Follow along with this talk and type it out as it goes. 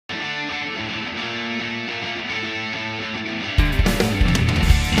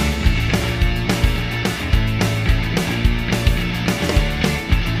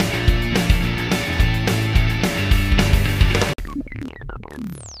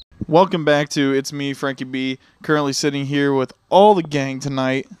Welcome back to It's Me, Frankie B. Currently sitting here with all the gang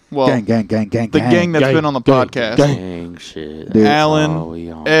tonight. Well, gang. The gang that's been on the podcast. Gang shit. Dude.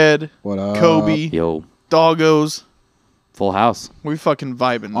 Alan, Ed, What up? Kobe, Yo, Doggos. full house. We fucking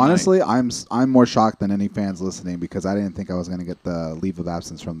vibing tonight. Honestly, I'm more shocked than any fans listening because I didn't think I was going to get the leave of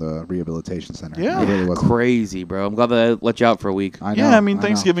absence from the rehabilitation center. Yeah. It really wasn't. Crazy, bro. I'm glad that I let you out for a week. I know, Yeah, I mean, know.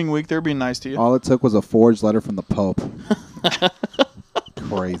 Thanksgiving week, they're being nice to you. All it took was a forged letter from the Pope.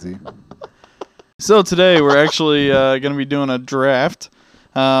 Crazy. So today we're actually going to be doing a draft.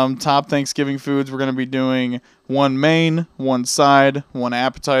 Top Thanksgiving foods. We're going to be doing one main, one side, one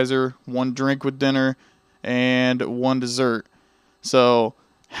appetizer, one drink with dinner, and one dessert. So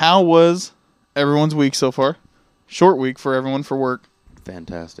how was everyone's week so far? Short week for everyone for work.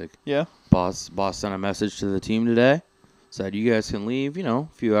 Fantastic. Yeah. Boss sent a message to the team today. Said you guys can leave, a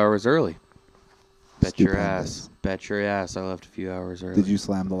few hours early. Bet your Stupendous. ass. Bet your ass I left a few hours early. Did you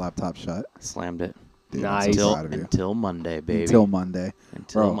slam the laptop shut? Slammed it. Dude, Nice. I'm so Until, proud of you. until Monday, baby. Until Monday.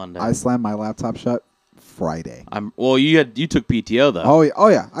 Bro, Monday. I slammed my laptop shut Friday. You took PTO though. Oh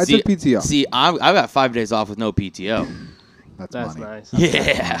yeah. I took PTO. See, I got 5 days off with no PTO. That's That's money.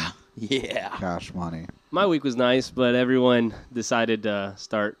 nice. Yeah. Cash money. My week was nice, but everyone decided to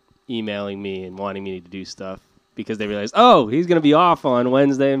start emailing me and wanting me to do stuff because they realized, oh, he's going to be off on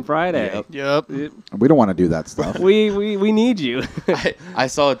Wednesday and Friday. Yep. We don't want to do that stuff. We need you. I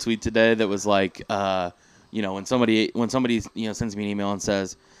saw a tweet today that was like, when somebody sends me an email and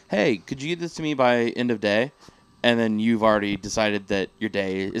says, "Hey, could you get this to me by end of day?" And then you've already decided that your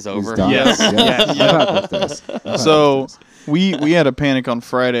day is over. He's done. Yes. Yeah. So we had a panic on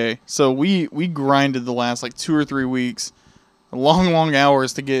Friday. So we grinded the last like 2 or 3 weeks, long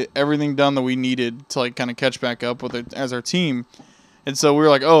hours to get everything done that we needed to like kind of catch back up with it as our team. And so we were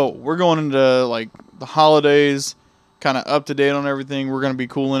like, oh, we're going into like the holidays, kind of up to date on everything. We're going to be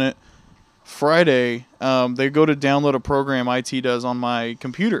cool in it. Friday, they go to download a program IT does on my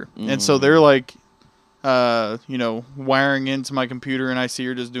computer. And so they're like, wiring into my computer, and I see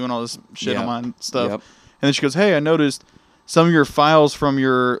her just doing all this shit on my stuff. Yep. And then she goes, hey, I noticed some of your files from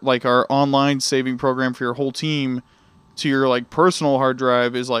your, like, our online saving program for your whole team to your, like, personal hard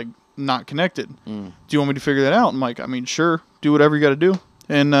drive is, like, not connected. Do you want me to figure that out? I'm like, I mean, sure. Do whatever you got to do.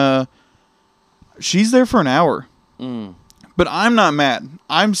 And she's there for an hour. But I'm not mad.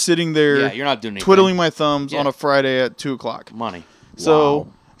 I'm sitting there Yeah, you're not doing anything. twiddling my thumbs on a Friday at 2 o'clock. Money. So,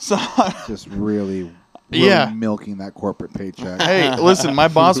 Just really milking that corporate paycheck. hey, listen, my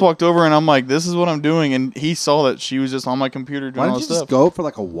boss walked over and I'm like, this is what I'm doing. And he saw that she was just on my computer doing Why all didn't this you stuff. just go for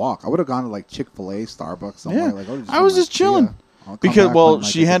like a walk? I would have gone to like Chick-fil-A, Starbucks, somewhere. Yeah. Like, I was just chilling. Because,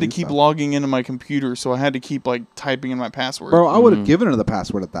 she had to do keep stuff. logging into my computer, so I had to keep, like, typing in my password. Bro, I would have given her the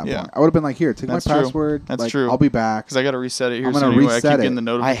password at that Yeah. point. I would have been like, here, take That's my true. password. That's like, true. I'll be back. Because I got to reset it here I'm soon gonna anyway. I keep reset getting it.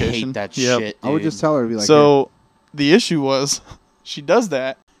 the I notification. hate that Yep. shit, dude. I would just tell her, be like, So the issue was she does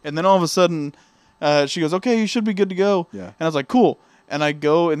that, and then all of a sudden she goes, okay, you should be good to go. Yeah. And I was like, cool. And I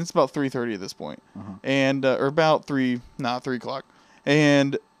go, and it's about 3:30 at this point. And or about 3 o'clock.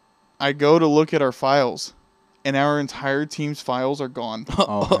 And I go to look at our files, and our entire team's files are gone.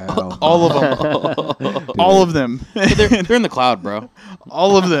 oh, hell. All of them. All of them. They're in the cloud, bro.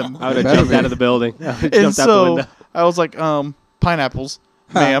 All of them. I would have Better jumped be. out of the building. I would've And jumped out the so window. I was like, pineapples,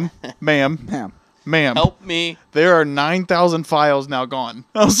 ma'am, Damn. Help me. there are 9,000 files now gone.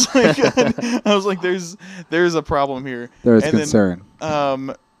 I was like, there's a problem here. There's And concern.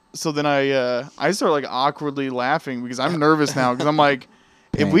 Then, so then I start like awkwardly laughing because I'm nervous now because I'm like,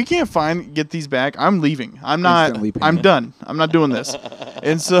 if we can't get these back, I'm leaving. I'm not. Instantly I'm panic. done. I'm not doing this.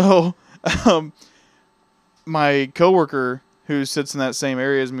 And so, my coworker who sits in that same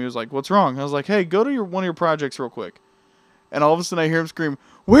area as me was like, "What's wrong?" I was like, "Hey, go to one of your projects real quick." And all of a sudden, I hear him scream,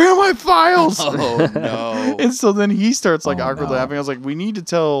 "Where are my files?" Oh, no. And so then he starts like Oh, awkwardly no. laughing. I was like, "We need to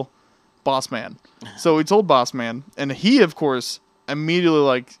tell Boss Man." So we told Boss Man, and he, of course, immediately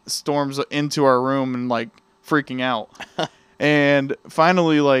like storms into our room and like freaking out. And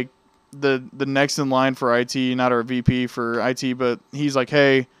finally, like the next in line for IT, not our VP for IT, but he's like,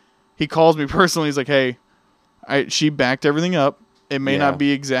 "Hey," he calls me personally. He's like, "Hey, she backed everything up. It may Yeah. not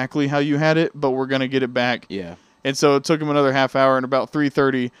be exactly how you had it, but we're gonna get it back." Yeah. And so it took him another half hour, and about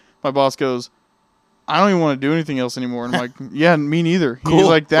 3:30, my boss goes, "I don't even want to do anything else anymore." And I'm like, "Yeah, me neither." He's Cool.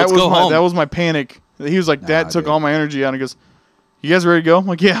 like, Let's go home. that was my panic." He was like, "That Nah, took dude. all my energy out." And he goes, "You guys ready to go?" I'm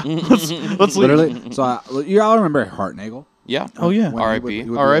like, "Yeah, let's leave." Literally. So, you all remember Hartnagel? Yeah. Oh yeah, When he R.I.P. would be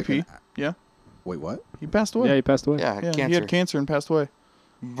like R.I.P. Yeah, Wait, what? he passed away. Yeah, he passed away. Yeah, Yeah, cancer. he had cancer and passed away.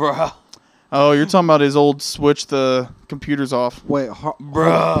 Bruh. Oh, you're talking about his old switch the computers off. Wait,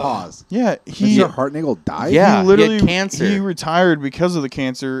 Bruh. pause. Yeah, Mr. Hartnagel died? Yeah. he literally had cancer. He retired because of the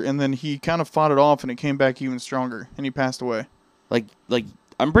cancer, and then he kind of fought it off, and it came back even stronger, and he passed away. Like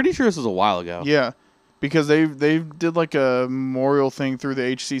I'm pretty sure this was a while ago. Yeah, because they did like a memorial thing through the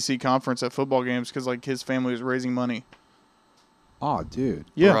HCC conference at football games because like his family was raising money. Oh, dude.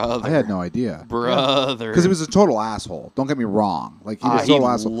 Yeah, Brother. I had no idea. Brother. Because he was a total asshole. Don't get me wrong. Like, he was a he total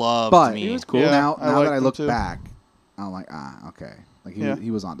asshole. loved But me. He was cool. Yeah, now I that liked I him look too. back, I'm like, okay. Like, Yeah.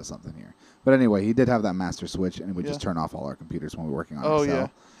 he was onto something here. But anyway, he did have that master switch, and we just Yeah. turn off all our computers when we're working on Oh Excel.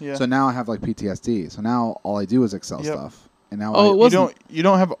 yeah. So now I have, like, PTSD. So now all I do is Excel Yep. stuff. And now Oh, it was- You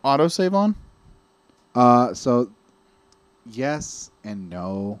don't have autosave on? so yes and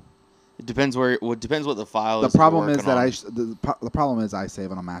no. It depends depends what the file The is. that you're problem is working that on. the problem is I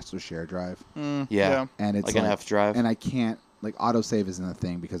save on a master share drive, Yeah. and it's Like an F drive. and I can't like autosave isn't a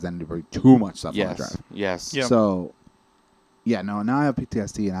thing because then there'd be too much stuff on the Yes. drive. Yes. Yeah. So, yeah, no. Now I have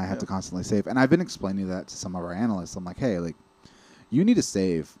PTSD and I have to constantly save. And I've been explaining that to some of our analysts. I'm like, hey, like, you need to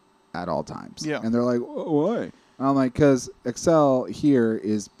save at all times. Yeah. And they're like, why? And I'm like, because Excel here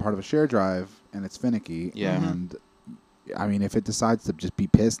is part of a share drive and it's finicky. Yeah. Mm-hmm. And I mean, if it decides to just be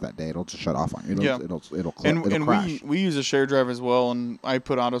pissed that day, it'll just shut off on you. Yeah. It'll And crash. we use a share drive as well, and I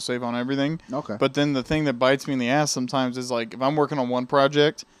put autosave on everything. Okay. But then the thing that bites me in the ass sometimes is like if I'm working on one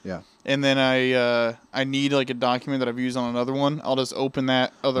project yeah. and then I need like a document that I've used on another one, I'll just open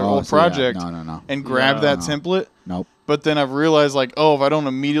that other Oh, old so yeah, project no. and grab that No. template. Nope. But then I've realized like, oh, if I don't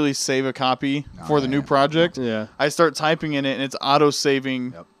immediately save a copy for the new project, Yeah. I start typing in it and it's auto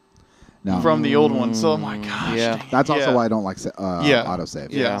saving Yep. No. from the old one. So I'm like, gosh, Yeah. dang. That's also Yeah. why I don't like Yeah. autosave.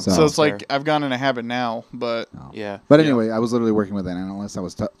 Yeah. So- So it's Fair. like I've gotten in a habit now, but No. Yeah. But Yeah. anyway, I was literally working with an analyst. I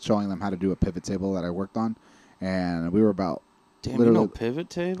was showing them how to do a pivot table that I worked on, and we were about Damn, literally. you know pivot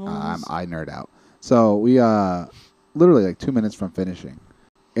tables? I nerd out. So we literally like 2 minutes from finishing,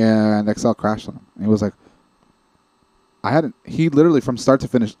 and Excel crashed on him. And he was like, he literally from start to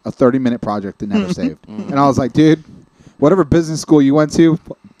finish a 30-minute project and never saved. And I was like, dude, whatever business school you went to,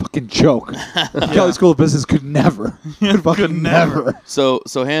 fucking joke. Kelly School of Business could never. Could never. So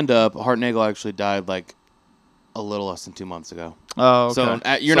hand up, Hartnagel actually died like a little less than 2 months ago. oh, okay. So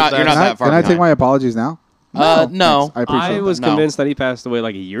you're So not that's- that far Can I take behind. my apologies now? No. Thanks. I appreciate I that. was No. convinced that he passed away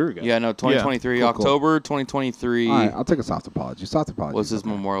like a year ago. Yeah, no, 2023 Yeah. Cool, cool. October 2023 All right, I'll take a soft apology. Soft apology. was his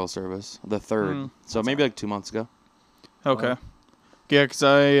memorial service, the 3rd. So maybe like 2 months ago. Okay. Yeah,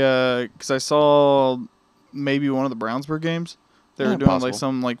 because I saw maybe one of the Brownsburg games. They were Yeah, doing possible. like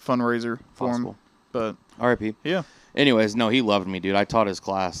some like fundraiser for him. Possible. But R.I.P. yeah, Anyways, no, he loved me, dude. I taught his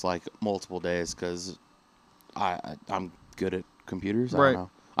class like multiple days because I'm good at computers. I Right.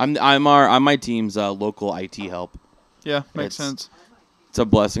 don't know. I'm my team's local IT help. yeah, makes It's- sense. It's a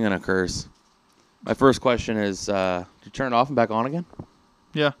blessing and a curse. My first question is, did you turn it off and back on again?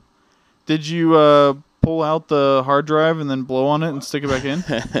 Yeah. Did you pull out the hard drive and then blow on it and stick it back in?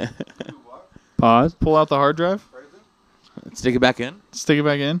 Pause. Pull out the hard drive, Stick it back in. stick it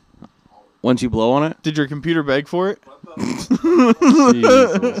back in. Once you blow on it. Did your computer beg for it?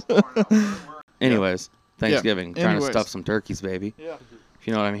 Jesus. Anyways, Thanksgiving. Trying to Anyways. stuff some turkeys, baby. Yeah. If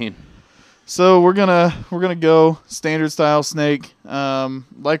you know what I mean. So we're gonna go standard style snake.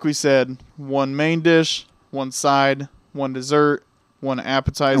 Like we said, one main dish, one side, one dessert, one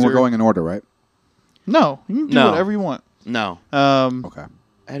appetizer. And we're going in order, right? No, you can do No. whatever you want. No. Okay.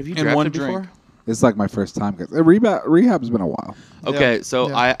 Have you And drafted one before? drink. It's like my first time. Rehab's been a while. Okay, Yeah. so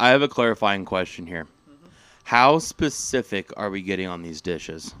Yeah. I have a clarifying question here. How specific are we getting on these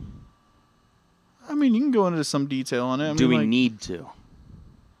dishes? I mean, you can go into some detail on it. I mean, Do we like, need to?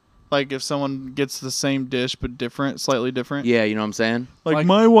 like if someone gets the same dish but different, slightly different? Yeah, you know what I'm saying? Like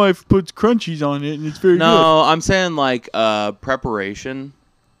my wife puts crunchies on it and it's very good. No, I'm saying like preparation.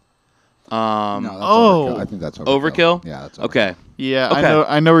 No, that's oh. overkill. I think that's Overkill? Yeah, that's overkill. Okay. Yeah, Okay.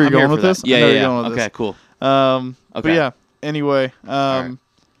 I know where you're I'm here going with for that. this. Yeah, I know where yeah, you're yeah. going with Okay, this. cool. But Okay. yeah. Anyway, right.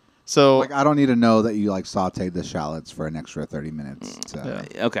 so Like, I don't need to know that you like sauteed the shallots for an extra 30 minutes. To,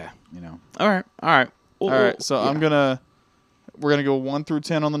 Yeah. Okay. You know. All right. all right. So yeah. we're gonna go 1 through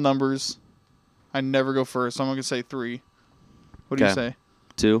 10 on the numbers. I never go first, so I'm gonna say 3. What do you Okay. say?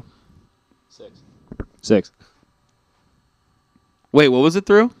 2. 6. Wait, what was it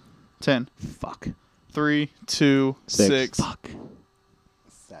through? 10. Fuck. 3, 2, 6. 6, Fuck.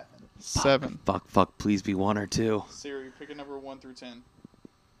 7. Fuck. Please be 1 or 2. Siri, pick a number 1 through 10.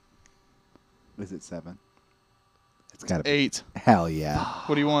 Is it 7? It's got to be. 8. Hell yeah.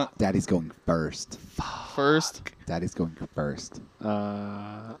 What do you want? Daddy's going first. First? Daddy's going first.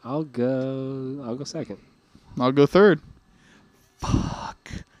 I'll go second. I'll go third.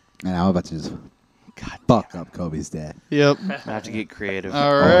 Fuck. And I'm about to just God, fuck up Kobe's dad. Yep. I have to get creative.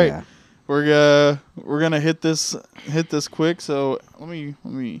 All Oh, right. yeah. We're gonna hit this quick. So let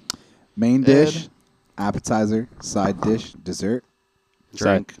me Main Ed. dish, appetizer, side dish, dessert,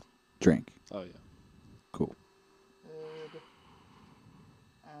 Drink. drink. Oh yeah. Cool.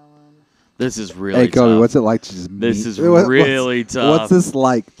 This is really Hey, Kobe, tough. what's it like to just This meet? is really tough. What's this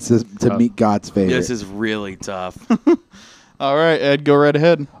like to Tough. meet God's favorite? This is really tough. All right, Ed, go right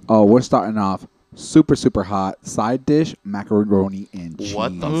ahead. Oh, we're starting off super, super hot. Side dish, macaroni and cheese.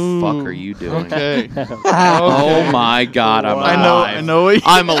 What the Ooh, fuck are you doing? Okay. Oh my god, I'm I alive. know.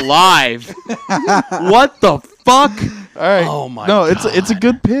 I'm alive. What the fuck? All right. Oh my No, god. it's a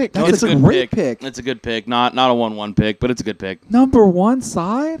good pick. That's It's a a good great pick. pick. It's a good pick. Not a 1-1 pick, but it's a good pick. Number one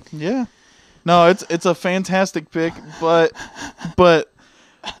side? Yeah. No, it's a fantastic pick, but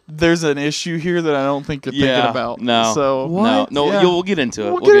there's an issue here that I don't think you're thinking about. No. So What? No. Yeah. We'll get into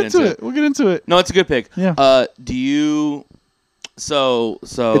it. We'll get into it. We'll get into it. No, it's a good pick. Yeah. Do you? So.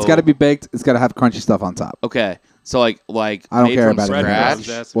 It's got to be baked. It's got to have crunchy stuff on top. Okay. So like I don't made care from about it. scratch.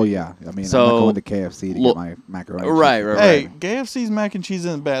 That's- Well, yeah. I mean, So, I'm not going to KFC to look- get my macaroni. and Right, cheese. right, Hey, right. KFC's mac and cheese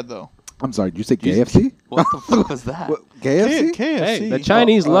isn't bad though. I'm sorry. Did you say KFC? What the fuck was that? What, KFC? KFC. Hey, the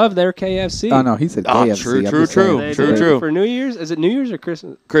Chinese love their KFC. Oh no, he said Oh, KFC. true, I'm true, just saying. true, They true, do it true. For New Year's, is it New Year's or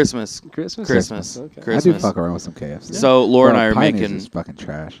Christmas? Christmas. Christmas. Christmas. Okay. I Christmas. do fuck around with some KFC. So Laura and I are Pioneers making. is fucking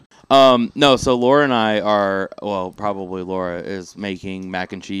trash. No, so Laura and I are, well, probably Laura is making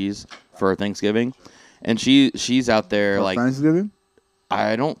mac and cheese for Thanksgiving, and she's out there For like, Thanksgiving?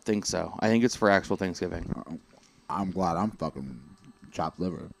 I don't think so. I think it's for actual Thanksgiving. I'm glad I'm fucking chopped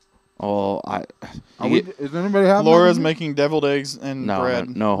liver. Oh, Is anybody having Laura's making deviled eggs and no,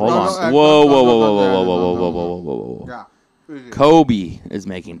 bread. no, hold No, on. no, Whoa, no, whoa, no, whoa, no, whoa, no, whoa, no, whoa, no, whoa, no, whoa, no. whoa, whoa, whoa, whoa. Yeah. Kobe is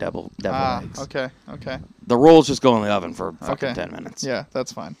making deviled eggs. Okay. The rolls just go in the oven for fucking Okay. 10 minutes. Yeah,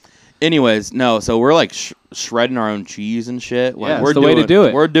 that's fine. Anyways, no, so we're like shredding our own cheese and shit. Like, Yeah, we're it's the way to do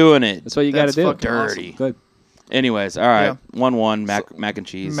it. We're doing it. That's what you got to That's do. fucking dirty. Good. Anyways, all right, 1-1 mac and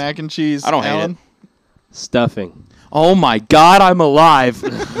cheese. Mac and cheese. I don't hate Alan? it. Stuffing. Oh my god, I'm alive!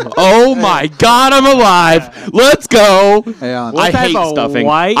 Oh my god, I'm alive! Let's go! Hey, Alan. What I type hate of stuffing.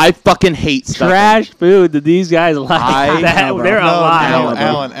 white I fucking hate stuffing. Trash food that these guys like. I that, know, bro. they're No, alive.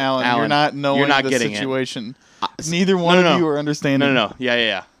 Alan, Alan, you're not knowing you're not the getting it. situation. Neither one no, no. of you are understanding. No.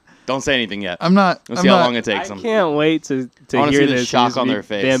 Yeah. Don't say anything yet. I'm not. Let's I'm see how not- long it I takes them. can't wait to I wanna hear see the this. shock Just on be their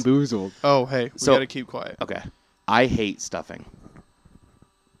face. Bamboozled. Oh, hey, we So- gotta keep quiet. Okay. I hate stuffing.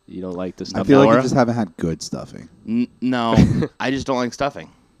 You don't like the I stuff. feel like Laura? you just haven't had good stuffing. No, I just don't like stuffing.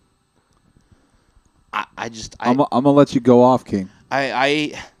 I just I'm gonna let you go off, King.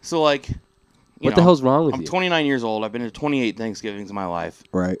 so like you What the know, hell's wrong with I'm you? 29 years old. I've been to 28 Thanksgivings in my life.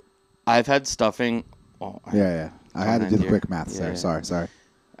 Right? I've had stuffing. Well, Yeah. I had to do the 29 quick maths Yeah, there. yeah. Sorry.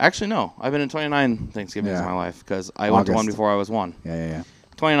 actually, no. I've been to 29 Thanksgivings Yeah. in my life because I went to one August. before I was one. Yeah.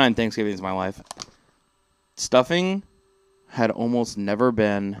 29 Thanksgivings in my life. Stuffing had almost never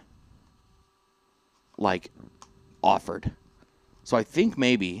been like offered. So I think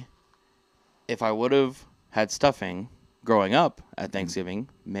maybe if I would have had stuffing growing up at Thanksgiving,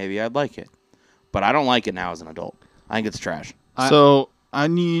 maybe I'd like it. But I don't like it now as an adult. I think it's trash. So I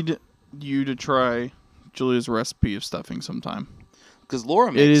need you to try Julia's recipe of stuffing sometime. Because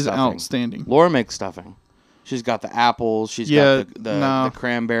Laura makes It is stuffing. outstanding. Laura makes stuffing. She's got the apples. She's Yeah, got the no.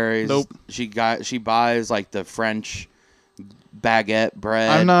 cranberries. Nope. She buys like the French baguette bread.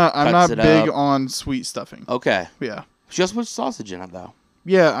 I'm not cuts it big up. on sweet stuffing. Okay. Yeah. She also puts sausage in it though.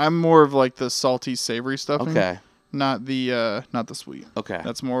 Yeah, I'm more of like the salty, savory stuffing. Okay. Not the sweet. Okay.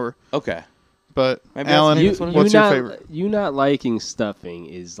 That's more. Okay. But Maybe that's- Alan, maybe that's what it is. what's your not, favorite? You not liking stuffing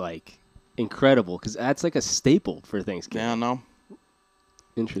is like incredible because that's like a staple for Thanksgiving. Yeah, no.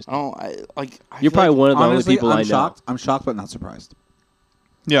 Interesting. I You're feel probably like- one of the Honestly, only people I'm I know. shocked. I'm shocked, but not surprised.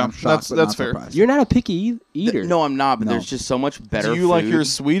 Yeah, I'm shocked, but that's not fair. surprised. You're not a picky eater. No, I'm not. But No. there's just so much better. Do you like food.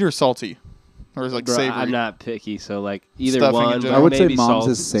 yours sweet or salty, or is it like Bro, savory? I'm not picky, so like either Stuffing in one. general. I would say maybe mom's salt.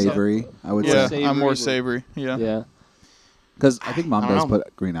 is savory. I would Yeah, say I'm more Savory. savory. Yeah. Yeah, because I think mom I don't does know.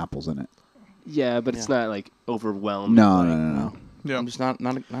 put green apples in it. yeah, but it's not like overwhelming. No, like, no. Yeah. I'm just not. I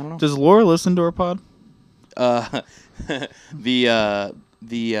don't know. Does Laura listen to our pod?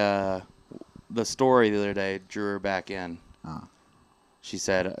 The story the other day drew her back in. Ah. She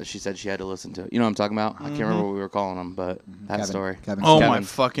said she had to listen to it. You know what I'm talking about? I can't remember what we were calling him, but that Kevin. story. Kevin. Oh Kevin. my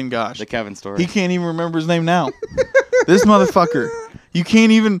fucking gosh! The Kevin story. He can't even remember his name now. This motherfucker. You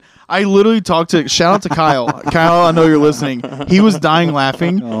can't even. I literally talked to. Shout out to Kyle. Kyle, I know you're listening. He was dying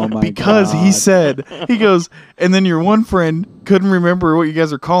laughing Oh my because he God. said, and then your one friend couldn't remember what you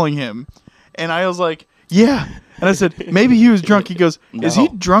guys are calling him. And I was like, Yeah. And I said, maybe he was drunk. He goes, is he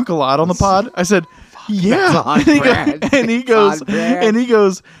No. drunk a lot on the pod? I said, yeah. That's on brand. And he goes, on brand. and he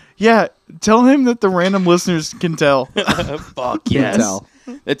goes, yeah. Tell him that the random listeners can tell. Fuck Can yes. tell.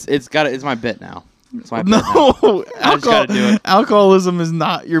 It's my bit now. It's my bit now. No, I just gotta do it. alcoholism is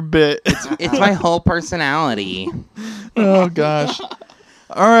not your bit. It's my whole personality. Oh gosh.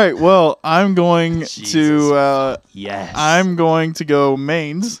 All right. Well, I'm going to Yes. I'm going to go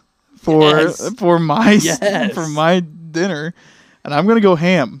mains for Yes. for my Yes. for my dinner, and I'm gonna go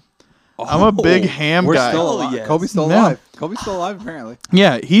ham. I'm a big ham We're guy. still Oh, alive. yes. Kobe's still No. alive. Kobe's still alive, apparently.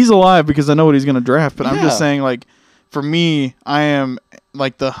 Yeah, he's alive because I know what he's gonna draft. But I'm Yeah. just saying, like, for me, I am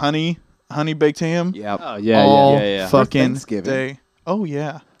like the honey baked ham. Yep. Oh yeah, all yeah, yeah. fucking Thanksgiving. day. Oh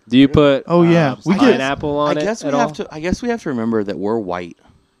yeah. Do you put? Oh, yeah. We get- pineapple on I it. guess we at have all? to. I guess we have to remember that we're white.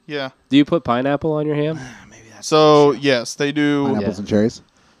 Yeah. Do you put pineapple on your ham? Maybe that's So yes, they do. Pineapples and cherries.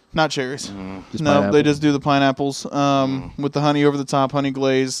 Not cherries. Just No, pineapple? they just do the pineapples with the honey over the top, honey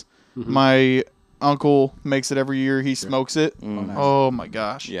glaze. My uncle makes it every year. He smokes it. nice. Oh my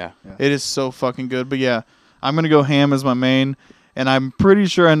gosh. Yeah. It is so fucking good. But yeah, I'm gonna go ham as my main, and I'm pretty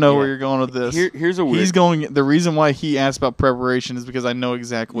sure I know where you're going with this. Here's a weird. He's going. The reason why he asked about preparation is because I know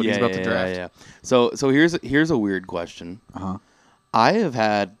exactly what he's about to draft. Yeah. So here's a weird question. Uh-huh. I have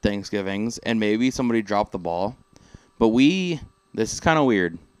had Thanksgivings, and maybe somebody dropped the ball, but this is kind of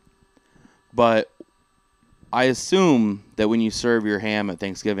weird. But I assume that when you serve your ham at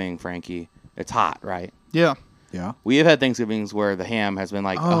Thanksgiving, Frankie, it's hot, right? Yeah. Yeah. We have had Thanksgivings where the ham has been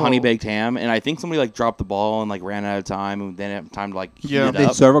like a Oh. honey baked ham, and I think somebody like dropped the ball and like ran out of time, and then have time to like heat Yeah. it They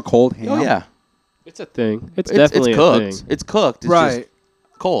up. serve a cold ham. Oh yeah, It's a thing. It's definitely it's a cooked. thing. It's cooked. It's Right. just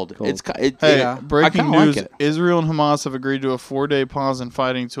cold. Cold. Hey, Yeah. I breaking kinda like news: it. Israel and Hamas have agreed to a 4-day pause in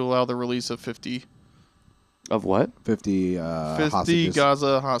fighting to allow the release of 50 Of what? 50 hostages.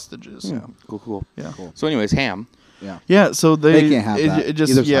 Gaza hostages. Yeah. Cool. Yeah. Cool. So, anyways, ham. Yeah. Yeah, so they can't have that. It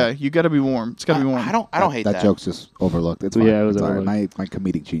just Either yeah, side. you got to be warm. It's got to be warm. I don't hate that. That joke's just overlooked. It's Yeah, fine. it was It's all right. overlooked. My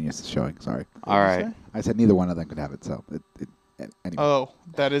comedic genius is showing. Sorry. All right. I said neither one of them could have it. So anyway, Oh,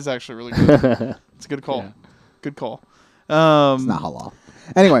 that is actually really good. It's a good call. Yeah. Good call. it's not halal.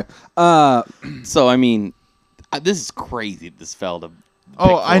 Anyway, So, I mean, this is crazy. This fell to. Oh,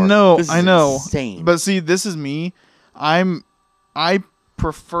 pick I four. know, This is I know. Insane. But see, this is me. I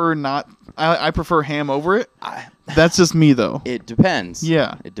prefer not. I prefer ham over it. That's just me though. It depends.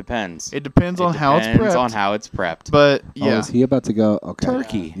 Yeah. It depends. It depends on how it's Depends prepped. on how it's prepped. But oh, yeah, is he about to go? Okay.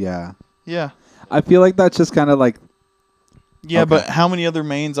 Turkey. Yeah. yeah, I feel like that's just kind of like yeah. Okay. But how many other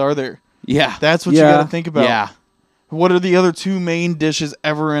mains are there? Yeah. That's what you Yeah. got to think about. Yeah. What are the other two main dishes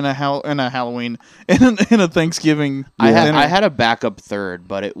ever in a Halloween in a Thanksgiving? I dinner? had a backup third,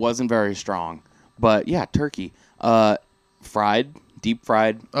 but it wasn't very strong. But yeah, turkey. Fried, deep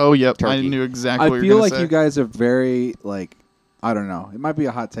fried. Oh, yep. I Turkey. knew exactly I what you feel were like gonna you say. guys are very like I don't know. It might be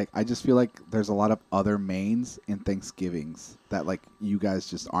a hot take. I just feel like there's a lot of other mains in Thanksgivings that like you guys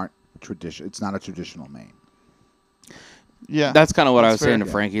just aren't tradition. It's not a traditional main. Yeah. That's kind of what I That's was saying fair.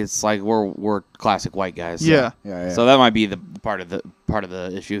 to Frankie. It's like we're classic white guys. yeah. Yeah. So that might be the part of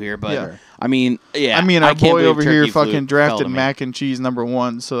the issue here, but Yeah. I mean, yeah. I mean, our can't boy believe over here turkey flew- fucking fell drafted to me. mac and cheese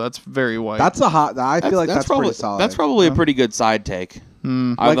 #1, so that's very white. That's a hot. I feel like that's probably pretty solid. That's probably a pretty good side take.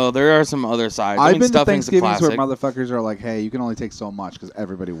 Hmm. Although there are some other sides. I I've mean, been to stuffing's a Thanksgivings where classic. motherfuckers are like, "Hey, you can only take so much because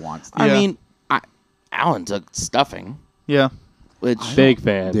everybody wants." It. I Yeah. mean, Alan took stuffing, yeah. which Big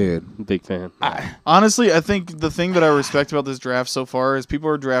fan, Dude. Big fan. Honestly, I think the thing that I respect about this draft so far is people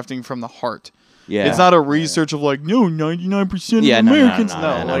are drafting from the heart. yeah, It's not a research of like, no, 99% Yeah, of no, no, Americans. no,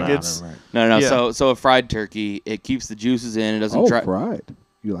 No, no, no, like no, it's no. Yeah. So a fried turkey, it keeps the juices in. It doesn't Oh, dry. fried.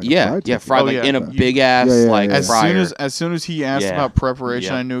 You like Yeah, fried? yeah, turkey? fried Oh, like yeah. in a You- big ass Yeah, yeah, like yeah. fryer. as soon as he asked Yeah. about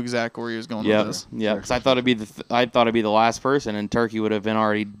preparation, Yep. I knew exactly where he was going Yep, with this. yeah. Because I thought it'd be the last person, and turkey would have been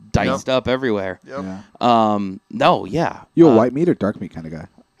already diced up everywhere. Yep. Yeah. No, yeah. You a white meat or dark meat kind of guy?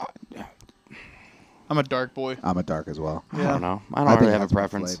 I'm a dark boy. I'm a dark as well. I Yeah. don't know. I I don't think really it have a has more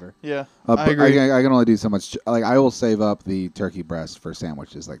preference. flavor. Yeah, But I agree. I can only do so much. Like I will save up the turkey breast for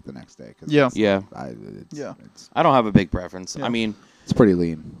sandwiches like the next day. 'Cause Yeah. Yeah, Yeah. I don't have a big preference. Yeah. I mean, It's pretty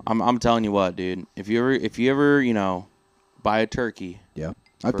lean. I'm telling you what, dude. If you ever buy a turkey Yeah,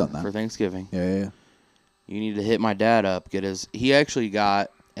 I've for, done that. for Thanksgiving, Yeah. you need to hit my dad up. He actually got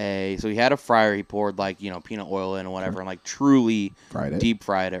so he had a fryer. He poured like peanut oil in or whatever, and like truly Fried it. deep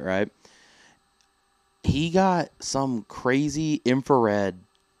fried it. Right. He got some crazy infrared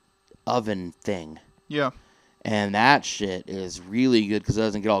oven thing, Yeah. and that shit is really good because it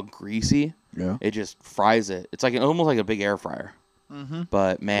doesn't get all greasy. Yeah. It just fries it. It's like almost like a big air fryer. Mm-hmm.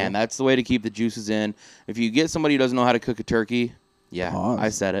 But man, that's the way to keep the juices in. If you get somebody who doesn't know how to cook a turkey, yeah, Pause. I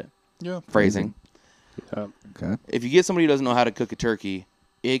said it. Yeah. Phrasing. Okay. If you get somebody who doesn't know how to cook a turkey,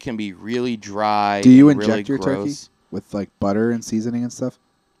 it can be really dry. Do you and inject really your turkey gross. with like butter and seasoning and stuff?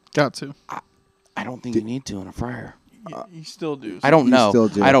 Got to. I don't think you need to in a fryer. You still do. I don't You know. still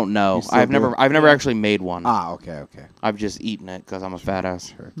do. I don't know. You still I've do. never Yeah. actually made one. Okay. I've just eaten it because I'm a fat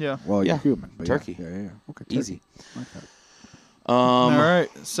ass. Sure. Yeah. Well, Yeah. you're human. But Turkey. Yeah. Okay. Turkey. Easy. Okay. All right.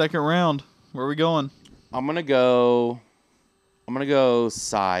 Second round. Where are we going? I'm gonna go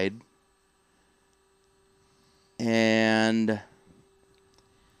side, and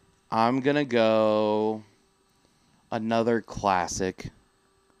I'm gonna go another classic: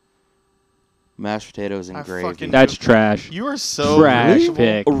 mashed potatoes and I gravy. fucking- That's trash. You are so Trash vegetable.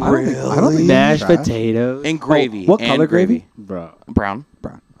 pick. I don't think Mashed trash. potatoes. And gravy. what and color gravy? Bro. Brown.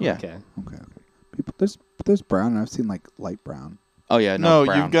 Brown. Yeah. Okay. Okay. People, there's brown, and I've seen like light brown. Oh yeah. No,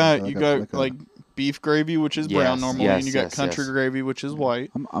 brown. you've got Like you a- got like a- like beef gravy, which is brown Yes, normally, yes, and you got yes, country yes. gravy, which is white.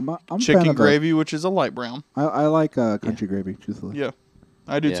 I'm a fan Chicken of gravy, which is a light brown. I like country gravy, truthfully. Yeah,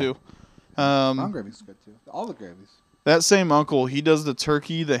 I do Yeah. too. Brown gravy's good too. All the gravies. That same uncle, he does the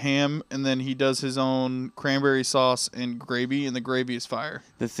turkey, the ham, and then he does his own cranberry sauce and gravy, and the gravy is fire.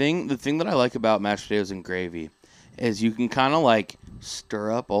 The thing that I like about mashed potatoes and gravy is you can kind of like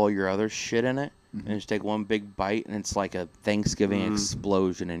stir up all your other shit in it and just take one big bite, and it's like a Thanksgiving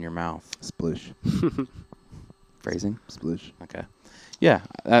explosion in your mouth. Splish. Phrasing? Splish. Okay. Yeah,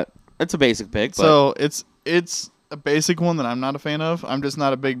 that's a basic pick. But So it's a basic one that I'm not a fan of. I'm just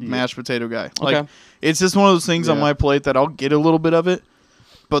not a big mashed potato guy. Like Okay. it's just one of those things on Yeah. my plate that I'll get a little bit of it,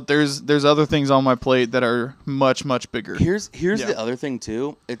 but there's other things on my plate that are much bigger. here's Yeah. the other thing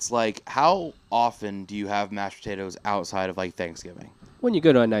too. It's like, how often do you have mashed potatoes outside of like Thanksgiving? When you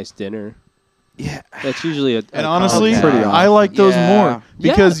go to a nice dinner, Yeah. that's usually a And honestly, Okay. Pretty I awesome. like those Yeah. more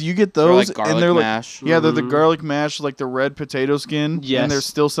because you get Or those like garlic and they're like mash. yeah, they're the Mhm. garlic mash, like the red potato skin, Yes. and there's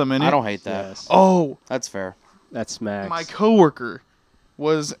still some in it. I don't hate that. Yes. Oh, That's fair. That smacks. my coworker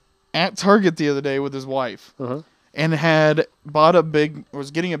was at Target the other day with his wife Uh-huh. and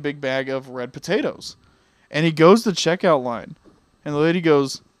was getting a big bag of red potatoes, and he goes to checkout line, and the lady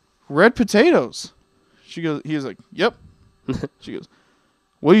goes, "Red potatoes." He was like, "Yep." She goes,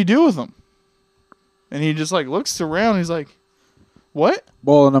 "What do you do with them?" And he just like looks around. He's like, "What?"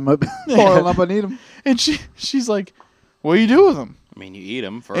 Boiling them up. Boiling up and eat them. And she's like, "What do you do with them?" I mean, you eat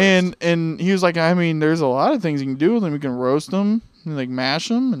them first. And he was like, "I mean, there's a lot of things you can do with them. You can roast them, and like mash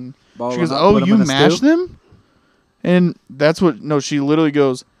them." And Boil she goes, them up, "Oh, put 'em you in a mash stew?" them?" And that's what. No, she literally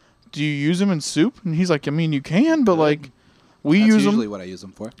goes, "Do you use them in soup?" And he's like, "I mean, you can, but like, we That's use usually them." what I use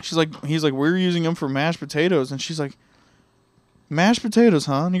them for. He's like, "We're using them for mashed potatoes," and she's like, "Mashed potatoes,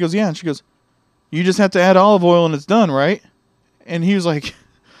 huh?" And he goes, "Yeah." And she goes, "You just have to add olive oil and it's done, right?" And he was like,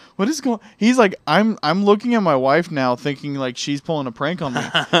 "What is going?" He's like, I'm looking at my wife now, thinking like she's pulling a prank on me."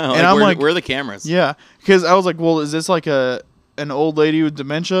 and I'm like- where are the cameras? Yeah, because I was like, "Well, is this like an old lady with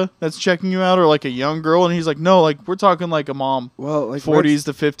dementia that's checking you out, or like a young girl?" And he's like, "No, like we're talking like a mom, Well, like 40s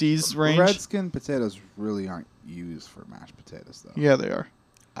to 50s range." Red skin potatoes really aren't used for mashed potatoes, though. Yeah, they are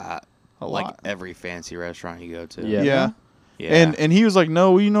a Like lot. every fancy restaurant you go to. Yeah. Yeah. Yeah. And he was like,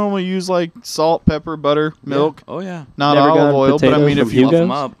 "No, we normally use like salt, pepper, butter, milk, Oh yeah. not Never olive gotten oil. But I potatoes mean, from if you," Fluff 'em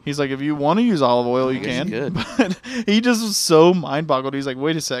Hugo's? up. he's like, "If you want to use olive oil, you guess can." you could. But he just was so mind boggled. He's like,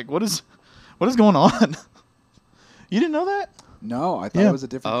 "Wait a sec, what is going on?" You didn't know that? No, I thought Yeah. it was a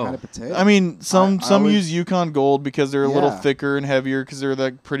different Oh. kind of potato. I mean, some I always- use Yukon Gold because they're a little Yeah. thicker and heavier because they're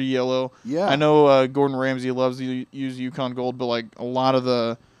like pretty yellow. yeah, I know Gordon Ramsay loves to use Yukon Gold, but like a lot of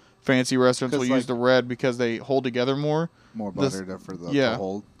the fancy restaurants will 'Cause, use like- the red because they hold together more. more the- butter for the yeah,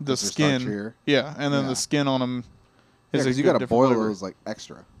 hold. the 'cause they're skin. starchier. Yeah, and then Yeah. the skin on them Yeah, is because you got got to to boil those like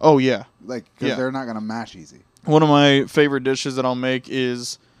extra, Oh yeah, like because Yeah. they're not gonna mash easy. one of my favorite dishes that I'll make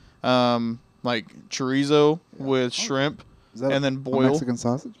is like chorizo Yeah. with Oh. shrimp, Is that and then a boil. Mexican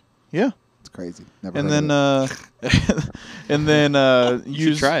sausage? Yeah, It's crazy. Never. and heard then of it. and then You should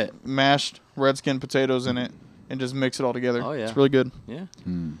use try it. mashed red skin potatoes in it and just mix it all together. Oh, yeah. It's really good. Yeah.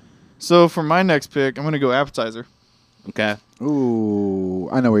 So for my next pick, I'm gonna go appetizer. Okay. Ooh,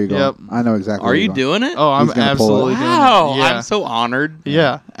 I know where you're going. Yep. I know exactly. Are where you you're going. doing it? Oh, I'm He's gonna pull it. absolutely doing Wow. it. Yeah. I'm so honored.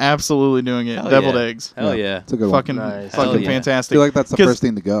 Yeah, absolutely doing it. Hell Deviled yeah. eggs. Hell yeah. It's a good Fucking, one. Nice. Hell fucking yeah. I fantastic. feel like that's the 'Cause- first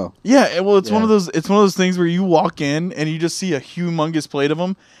thing to go. Yeah, well, it's one Yeah. of those. It's one of those things where you walk in and you just see a humongous plate of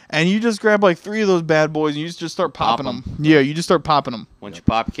them, and you just grab like 3 of those bad boys and you just start popping Pop them. Yeah, you just start popping them. Once you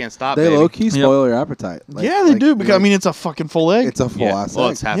pop, you can't stop. They baby. low key spoil your appetite. Like- yeah, they like- do because I like, mean it's a fucking full egg. it's a full Yeah. ass Well,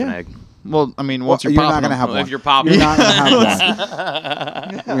 egg. it's half an Yeah. egg. Well, I mean, once Well, you're you're not popping gonna them, have Well, one. if you're popping, You're not gonna have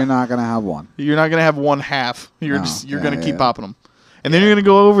one. You're not gonna have one. you're not gonna have one half. You're No. just you're Yeah, gonna yeah, keep yeah. popping them, and then you're gonna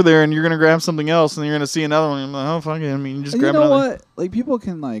go over there and you're gonna grab something else, and you're gonna see another one. And you're like, oh fuck it! I mean, you just And you grab know another. what? Like people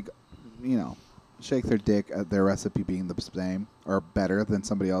can like, you know, shake their dick at their recipe being the same or better than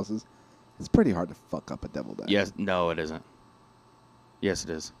somebody else's, it's pretty hard to fuck up a deviled egg. Yes. No, it isn't. Yes, it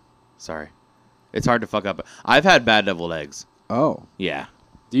is. Sorry. It's hard to fuck up. I've had bad deviled eggs. Oh. Yeah.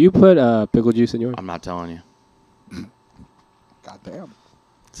 Do you put pickle juice in yours? I'm not telling you. God damn.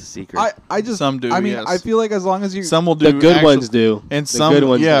 It's a secret. I just. Some do, I mean, yes. I feel like as long as you. Some will do The good actual- ones do. and The some good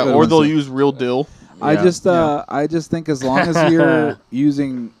ones yeah, do. or they'll Good use real dill. I Yeah. just. I just think as long as you're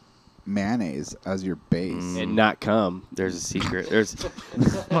using mayonnaise as your base. And not cum. There's a secret. There's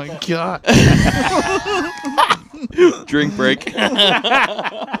Oh my god. drink break.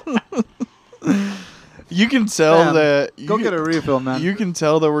 You can tell Sam, that Go you, get a refill, man. You can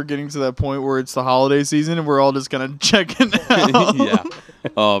tell that we're getting to that point where it's the holiday season and we're all just kind of checking out. Yeah.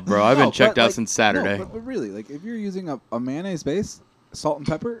 Oh, bro, I've been No, checked but, out like, since Saturday. No, but really, like if you're using a mayonnaise base, salt and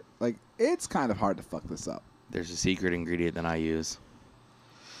pepper, like it's kind of hard to fuck this up. There's a secret ingredient that I use.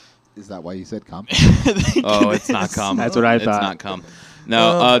 Is that why you said cum? Oh, it's not cum. That's what I It's thought. not cum.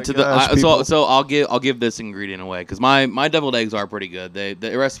 No, Oh my to the gosh, so people. so I'll give this ingredient away because my deviled eggs are pretty good.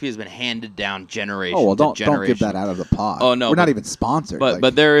 The recipe has been handed down generation. Oh well, to don't generation. give that out of the pod. Oh, no, we're not but- even sponsored. But like,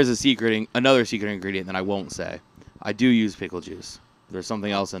 but there is another secret ingredient that I won't say. I do use pickle juice. There's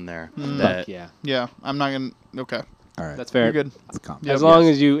something else in there that Yeah. Yeah, I'm not gonna. Okay, all right, That's fair. you're good. it's cum. Yeah. As long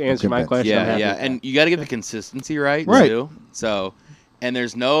as you answer my convinced. question, I'm yeah, happy. and you got to get the consistency right, Right. too. So, and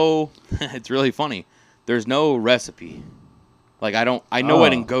there's no. It's really funny. There's no recipe. Like I know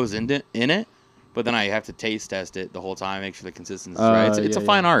what Oh. goes in it, but then I have to taste test it the whole time, make sure the consistency is right. It's yeah, a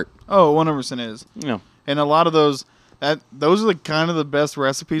fine art. Oh, 100% is. You know. And a lot of those are the kind of the best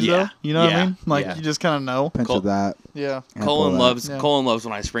recipes Yeah. though. You know what Yeah. I mean? Like Yeah. you just kind of know. Pinch Col- of that. Yeah. handful of that. Yeah. Colin loves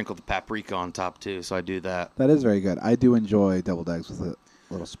when I sprinkle the paprika on top too, so I do that. That is very good. I do enjoy deviled eggs with a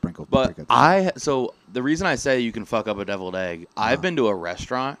little sprinkle. But so the reason I say you can fuck up a deviled egg, I've been to a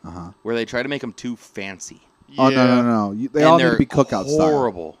restaurant where they try to make them too fancy. Oh Yeah. no! They And all need they're to be cookout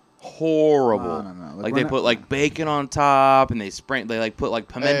style. horrible. No. Like they put like bacon on top, and they like put like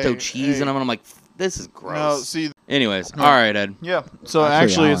pimento Hey, cheese hey. in them, and I'm like, this is gross. No, see. Anyways, No. all right, Ed. Yeah. So Actually,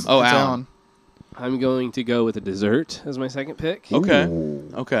 actually, it's, Alan. Oh, it's Alan. Alan. I'm going to go with a dessert as my second pick. Okay. Ooh.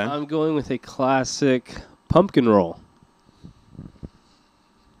 Okay. I'm going with a classic pumpkin roll.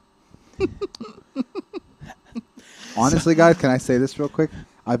 Honestly, guys, can I say this real quick?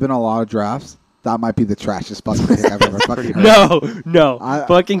 I've been on a lot of drafts. That might be the trashiest fucking pick I've ever fucking heard. No. I-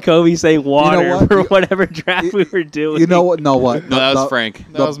 fucking Kobe saying water what? for whatever draft we were doing. You know what? No, what? No, that was Frank.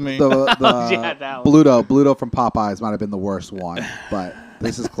 That was me. The Yeah, that was- Bluto from Popeyes might have been the worst one, but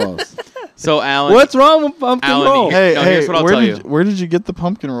this is close. So Alan, What's wrong with pumpkin Alan, roll? here- Hey, No, hey, here's what I'll where tell did you. where did you get the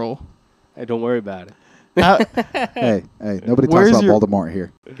pumpkin roll? Hey, don't worry about it. Hey, nobody talks Where's about your- Voldemort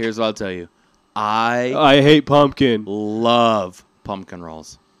here. Here's what I'll tell you. I I hate pumpkin. love pumpkin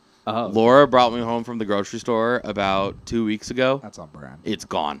rolls. Oh. Laura brought me home from the grocery store about 2 weeks ago. That's on brand. It's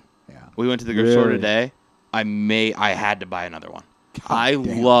gone. Yeah. We went to the grocery store Really? today. I had to buy another one. God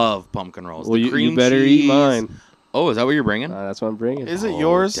damn. love pumpkin rolls. Well, The you cream better cheese. eat mine. Oh, is that what you're bringing? That's what I'm bringing. Is it Oh,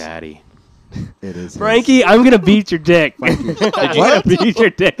 yours? Daddy? It is. Frankie, I'm gonna beat your dick. I'm gonna beat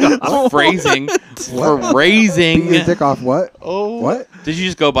your dick off. Phrasing. Beat Phrasing. his dick off what? Oh. What? Did you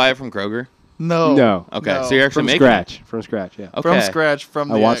just go buy it from Kroger? No. No. Okay, No. so you're actually From making scratch. From scratch, yeah. It. Okay. From scratch, from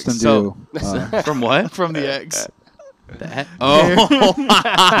the I watched eggs. him do. From what? From the eggs.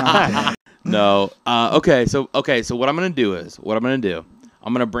 Oh. No. Okay. So what I'm gonna do is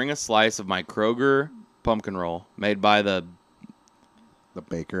I'm gonna bring a slice of my Kroger pumpkin roll made by the, the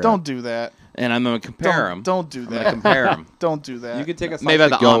baker. Don't do that. and I'm gonna compare them. Don't do I'm gonna that. compare them. Don't do that. You can take a slice Made by to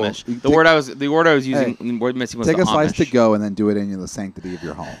the go. Amish. You The take- word I was using. The word missing was Take the a slice Amish. to go and then do it in the sanctity of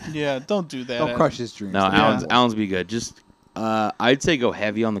your home. Yeah, don't do that. Don't crush his dreams. No, They're Alan's terrible. Alan's be good. Just I'd say go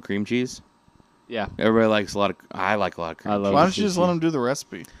heavy on the cream cheese. Yeah. Everybody likes a lot of. I like a lot of cream. I cheese. love Why it. don't you just let them do the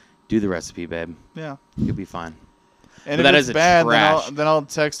recipe? Do the recipe, babe. Yeah. You'll be fine. And But if that it's is a bad, trash. then I'll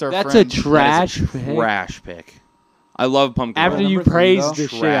text our That's a friend. trash. That is a pick. trash pick. I love pumpkin. After roll. you Number three, praise though? the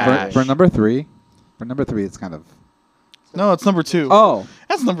shit Trash. out of For it. number three, it's kind of. No, it's number 2. Oh,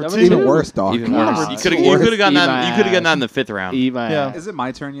 That's number Number 2. even two? worse, dog. Even God. worse. You could Worse. have gotten that. You could have gotten that in Emash. the 5th round. Eat my Yeah. ass. Is it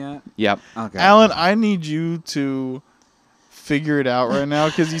my turn yet? Yep. Okay. Alan, I need you to figure it out right now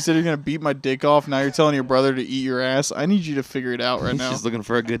because you said you're gonna beat my dick off. Now you're telling your brother to eat your ass. I need you to figure it out right now. She's looking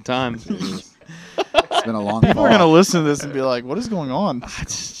for a good time. It's been a long People are fall. gonna listen to this and be like, "What is going on?"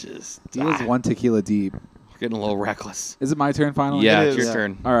 It's just He is one tequila deep. getting a little reckless. Is it my turn finally? Yeah, It it's is. your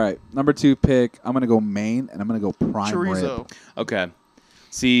turn. All right. Number 2 pick. I'm gonna go main, and I'm gonna go prime Chorizo. rib. Okay.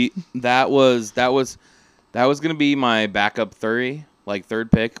 See, that was gonna be my backup third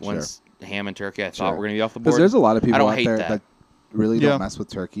pick. Once ham and turkey, I thought Sure. were gonna be off the Because board. there's a lot of I people don't out hate there that. that really Yeah. don't mess with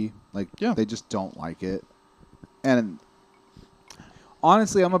turkey. Like, Yeah. they just don't like it. And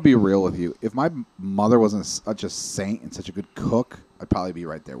honestly, I'm gonna be real with you. If my mother wasn't such a saint and such a good cook, I'd probably be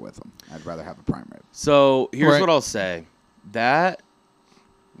right there with them. I'd rather have a prime rib. So here's Right. what I'll say. That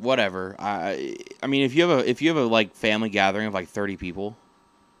whatever. I mean, if you have a like family gathering of like 30 people,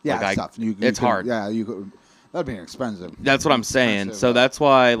 Yeah, Like, it's I- tough. You it's could- hard. Yeah, you could. That'd be expensive. that's what I'm saying. Expensive, So but- that's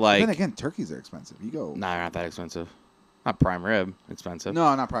why But like then again, turkeys are expensive. You go. nah, they're not that expensive. Not prime rib expensive.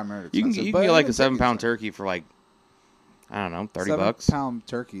 No, not prime rib. you can expensive, you but can get like even a 7-pound turkeys are- turkey for like I don't know, 30 7 bucks. pound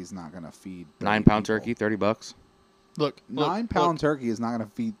turkey is not gonna feed 30 9-pound people. turkey, 30 bucks. Look, 9-pound turkey is not gonna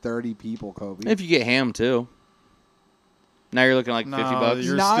feed 30 people, Kobe. If you get ham too. Now you're looking like 50 No, bucks.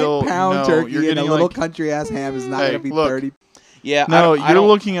 you're 9-pound no, turkey you're and a getting little like- country ass ham is not Hey, gonna be look. 30. Yeah, No, I you're don't,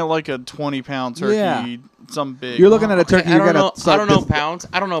 looking at like a 20-pound turkey, Yeah. some big. You're looking at a turkey. I You're don't gonna know. start I don't know this- pounds.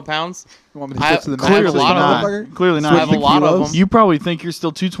 I don't know pounds. You want me to I- switch to the clearly max, not. motherfucker? Clearly I not. have a lot of them. You probably think you're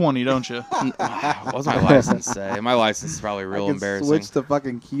still 220, don't you? What's my license say? My license is probably real I can embarrassing. switch to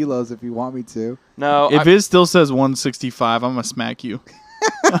fucking kilos if you want me to. No, If it still says 165, I'm gonna smack you.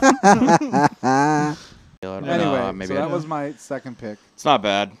 Anyway, maybe so I that do. was my second pick. It's not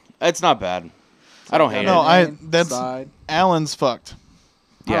bad. It's not bad. I don't hate No, it. that's Side. Alan's fucked.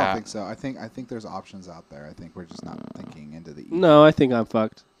 I Yeah. don't think so. I think there's options out there. I think we're just not thinking into the. No, I think I'm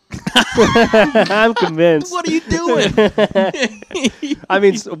fucked. I'm convinced. What are you doing? I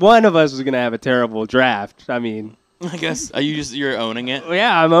mean, one of us is gonna have a terrible draft. I mean, I guess you're owning it.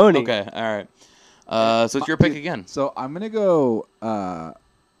 yeah, I'm owning. Okay, all right. So it's your pick again. So I'm gonna go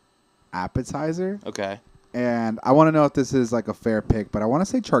appetizer, Okay. and I want to know if this is like a fair pick, but I want to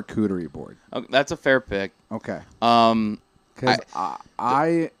say charcuterie board. Okay, that's a fair pick. Okay, Um, because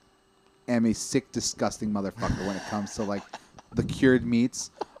I am a sick, disgusting motherfucker when it comes to like the cured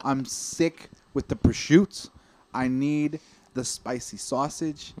meats. I'm sick with the prosciutto. I need the spicy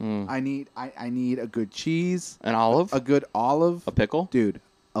sausage. I need a good cheese, an olive, a good olive. a pickle, Dude,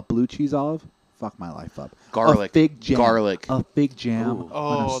 a blue cheese olive. Fuck my life up. Garlic. A fig jam. Garlic. A fig jam Ooh.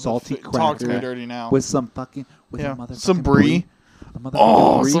 on a salty talk to me cracker dirty now. with some fucking Yeah. a motherfucking Some brie. A motherfucking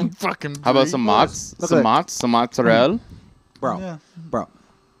Oh, brie. some fucking. How about brie. some mozz? Look Some at that. mozz? Some mozzarella? bro, Yeah. bro.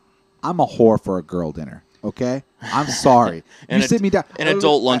 I'm a whore for a girl dinner. Okay, I'm sorry. An You sit me down. an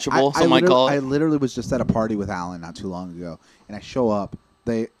adult Lunchable, some might call it. I literally was just at a party with Alan not too long ago, and I show up.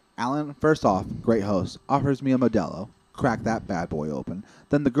 Alan, first off, great host, offers me a Modelo. Crack that bad boy open.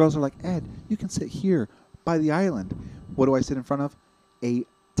 Then the girls are like, Ed, you can sit here by the island. What do I sit in front of? A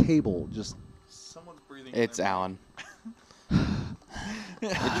table. Just Someone's breathing. It's Alan.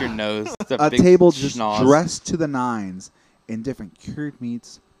 It's your nose. It's a big table just schnoz. dressed to the nines in different cured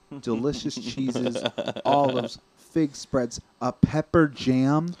meats, delicious cheeses, olives, fig spreads, a pepper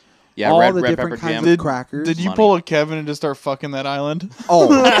jam. Yeah, all red the pepper different kinds jam. of crackers. Did you Money. pull a Kevin and just start fucking that island? Oh,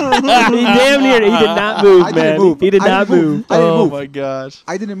 He damn near. He did not move, I man. didn't move. He did I not didn't move. I didn't Oh move. my gosh.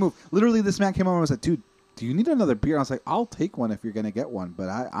 I didn't move. Literally, this man came over and was like, "Dude, do you need another beer?" I was like, "I'll take one if you're gonna get one, but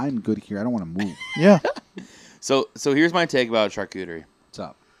I'm good here. I don't want to move." Yeah. So here's my take about charcuterie. What's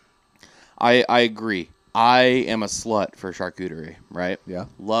up? I agree. I am a slut for charcuterie, right? Yeah.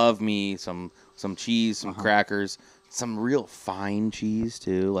 Love me some cheese, some crackers, some real fine cheese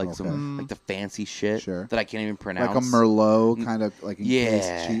too, like Okay. some like the fancy shit Sure. that I can't even pronounce. Like a Merlot kind of like encased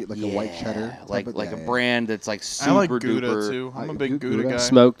Yeah, cheese, like a white cheddar. type like of- like yeah, a yeah. brand that's like super I like Gouda duper. too. I'm a Like big Gouda Gouda? guy.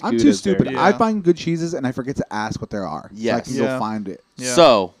 Smoked. I'm Gouda's too stupid. very- Yeah. I find good cheeses and I forget to ask what there are. So I Yes. can Yeah. go find it. Yeah.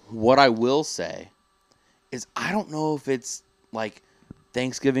 So what I will say is I don't know if it's like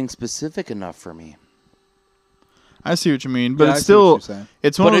Thanksgiving specific enough for me. I see what you mean, but Yeah, I it's see what still you're saying.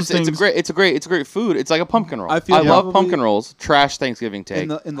 it's one But of it's those things. it's a great food. It's like a pumpkin roll. I I, feel love probably- pumpkin rolls. Trash Thanksgiving take. In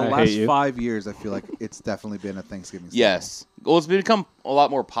the I hate last you. 5 years, I feel like it's definitely been a Thanksgiving. staple. Yes. Well, it's become a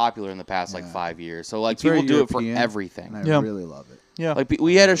lot more popular in the past like Yeah. 5 years. So like It's very people do it for European, everything. and I Yeah. really love it. Yeah. Like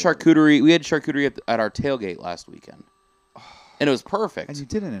we had a charcuterie. We had charcuterie at our tailgate last weekend, and it was perfect. And you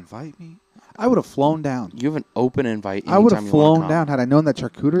didn't invite me. I would have flown down. You have an open invite. I would have anytime you wanna flown come. down had I known that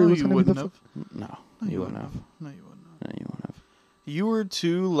charcuterie No, was you going to be wouldn't the. have. No, No, you wouldn't have. No, you wouldn't have. No, you wouldn't have. You were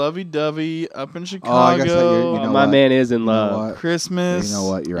too lovey-dovey up in Chicago. Oh, I guess that you know My what? man is in You know love. what? Christmas. You know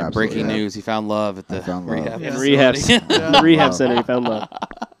what? You're And absolutely breaking right. news: he found love at I the found love. rehab. Yeah. Rehab, facility. Yeah. rehab Wow. center. He found love.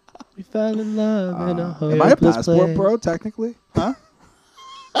 We fell in love in a Am I a hopeless passport place. bro? Technically, Huh?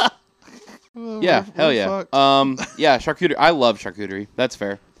 Yeah, hell we're yeah. fucked. Yeah, charcuterie. I love charcuterie. That's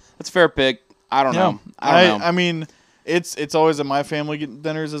fair. That's a fair pick. I don't know. I don't know. I mean, it's always at my family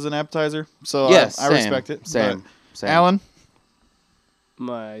dinners as an appetizer, so Yes, I same, respect it. Same. But Same. Alan,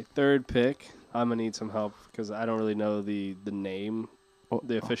 My third pick. I'm gonna need some help because I don't really know the name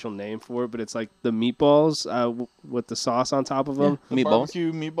the official name for it, but it's like the meatballs with the sauce on top of them. The Meatballs.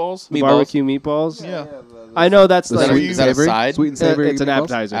 barbecue meatballs. The Meatballs. barbecue meatballs. Yeah. I know that's Is like that, is that a savory? side? Sweet and savory. it's an meatballs?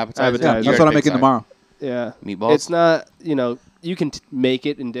 appetizer. Appetizer. Yeah, You're that's a what I'm big making side. tomorrow. Yeah. Meatballs. It's not, you can make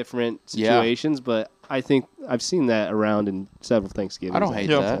it in different Yeah. situations, but I think I've seen that around in several Thanksgivings. I don't hate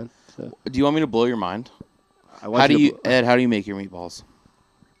Yeah. that. So, Do you want me to blow your mind? I want How do to you, Ed? How do you make your meatballs?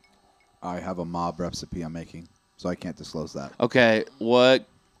 I have a mob recipe I'm making, so I can't disclose that. Okay, what?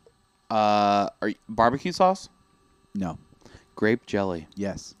 Barbecue sauce? No. Grape jelly.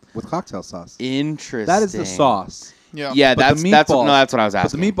 Yes. With cocktail sauce. Interesting. That is the sauce. Yeah. Yeah, But the that's meatballs- that's what I was But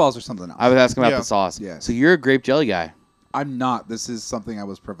asking. the meatballs are something else. I was asking about Yeah. the sauce. Yes. So you're a grape jelly guy. I'm not. This is something I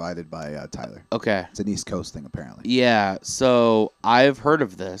was provided by Tyler. Okay. It's an East Coast thing, apparently. Yeah. So I've heard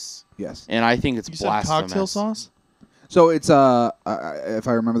of this, Yes. and I think it's You said blasphemous. cocktail sauce. So it's if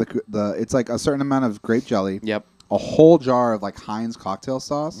I remember the it's like a certain amount of grape jelly, Yep. a whole jar of like Heinz cocktail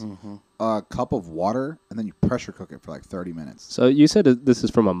sauce, Mm-hmm. a cup of water, and then you pressure cook it for like 30 minutes. So you said this is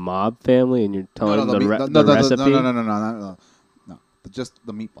from a mob family, and you're telling them the recipe? No. Just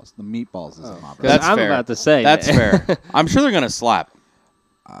the meatballs. The meatballs is a mob. 'Cause That's I'm fair. about to say That's man. fair. I'm sure they're gonna slap.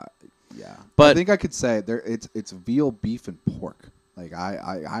 Yeah, But- I think I could say there. It's veal, beef, and pork. Like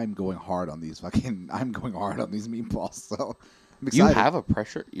I'm going hard on these I'm going hard on these meatballs. So I'm You excited. have a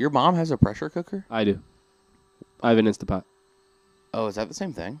pressure. Your mom has a pressure cooker. I do. I have an Instapot. Oh, is that the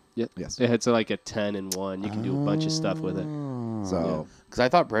same thing? Yes. It's like a 10-in-1. You can do a bunch of stuff with it. So Because I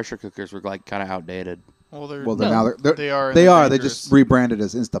thought pressure cookers were like kind of outdated. Well, they're well, they're No. now they're, They are. they they're are. They dangerous. just rebranded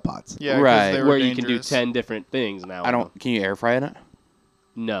as Instapots. Yeah, 'cause Right. they were Where you can do dangerous. 10 different things now. I don't. Can you air fry in it?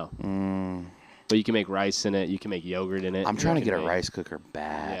 No. But you can make rice in it. You can make yogurt in it. I'm you trying to can get a make- rice cooker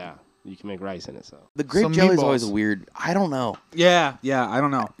bad. Yeah. You can make rice in it. So The grape Some jelly is always meatballs. weird. I don't know. Yeah. I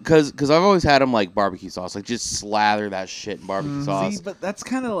don't know. Because I've always had them like barbecue sauce. Like just slather that shit in barbecue sauce. See, but that's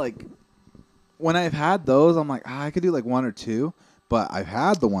kind of like when I've had those, I'm like, I could do like one or two. But I've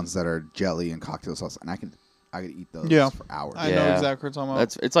had the ones that are jelly and cocktail sauce, and I could eat those Yeah. for hours. I know Yeah. exactly what you're talking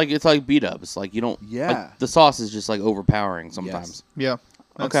about. It's like beat up. It's like you don't. Yeah. Like, the sauce is just like overpowering sometimes. Yeah.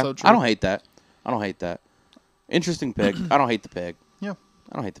 That's Okay. so true. I don't hate that. Interesting pick. I don't hate the pig. Yeah.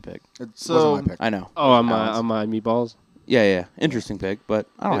 I don't hate the pig. It So- wasn't my pick. I know. Oh, on Balance. my meatballs. Yeah. Interesting pick, but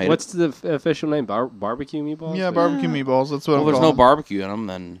I don't hate What's it. the official name? Barbecue meatballs? Yeah, barbecue meatballs. That's what Well, I'm there's no calling. barbecue in them.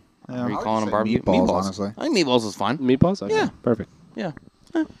 Then Yeah. are you I would calling them say barbecue? meatballs, honestly. I think meatballs is fine. Meatballs. Okay. Yeah. Perfect. Yeah.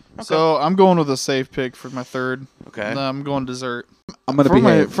 So I'm going with a safe pick for my third. Okay. I'm going dessert. I'm gonna For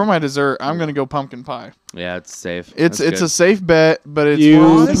behave. my dessert, I'm gonna go pumpkin pie. Yeah, it's safe. It's a safe bet, but it's You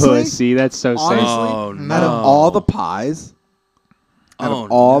honestly- pussy. That's so honestly- sad. Oh no! Out of all the pies,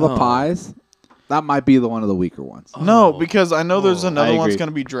 the pies, that might be the one of the weaker ones. No, because I know there's Oh. another I one's agree. going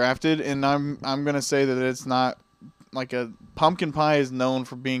to be drafted, and I'm going to say that it's not like a pumpkin pie is known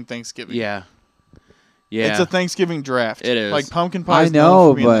for being Thanksgiving. Yeah. Yeah. It's a Thanksgiving draft. It is. Like pumpkin pie. I is known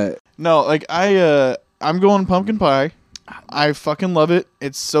know, for being but no, like I'm going pumpkin pie. I fucking love it.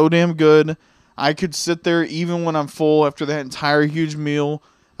 It's so damn good. I could sit there even when I'm full after that entire huge meal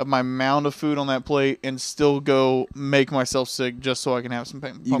of my mound of food on that plate and still go make myself sick just so I can have some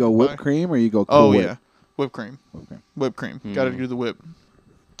pumpkin you go whipped pie. cream or you go cool Oh whip? yeah, whipped cream. Okay. Whipped cream. Got to do the whip.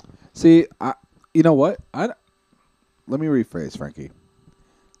 See, you know what? Let me rephrase, Frankie.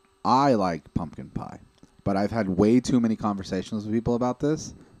 I like pumpkin pie, but I've had way too many conversations with people about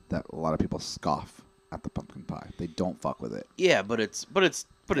this that a lot of people scoff at the pumpkin pie. They don't fuck with it. Yeah, but it's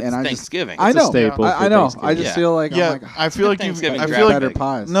And I just- Thanksgiving. I It's a know. staple I for know. Thanksgiving. I just Yeah. feel like Yeah, I'm like, I feel like Thanksgiving I draft feel like better pick.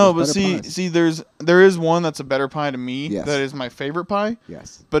 pies. no, There's but better see, pies. there is one that's a better pie to me. Yes. That is my favorite pie,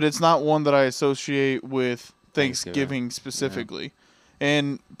 Yes. but it's not one that I associate with Thanksgiving. Thanksgiving specifically.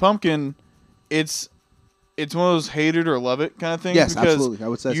 And pumpkin, it's one of those hate it or love it kind of things. Yes, because absolutely. I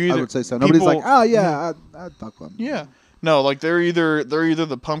would say. you I either- would say so. Nobody's like, people- oh yeah, I'd fuck them. Yeah, no, like they're either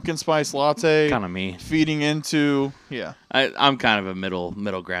the pumpkin spice latte Kind of me. feeding into I'm kind of a middle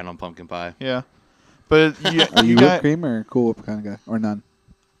ground on pumpkin pie. yeah, but you, Are you got whipped cream or Cool Whip kind of guy, or none?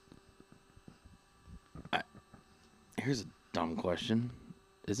 Here's a dumb question: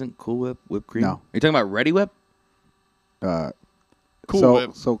 Isn't Cool Whip whipped cream? No. Are you talking about Ready Whip? Cool so,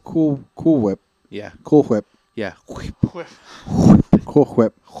 Whip. So Cool Whip, Yeah. Cool Whip, Yeah. whip, Cool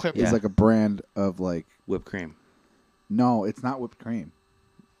Whip whip. Yeah. is like a brand of like. Whipped cream. No, it's not whipped cream.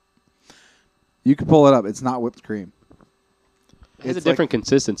 You can pull it up. It's not whipped cream. It has a It's like- different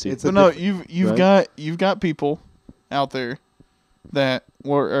consistency. it's But a no, diff- you've got people out there that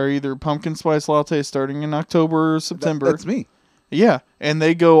are either pumpkin spice lattes starting in October or September. That's me. Yeah, and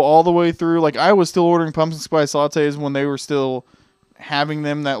they go all the way through. Like I was still ordering pumpkin spice lattes when they were still having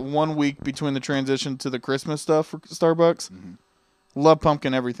them that 1 week between the transition to the Christmas stuff for Starbucks. Love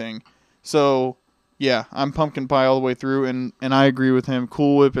pumpkin everything. So, yeah, I'm pumpkin pie all the way through, and I agree with him.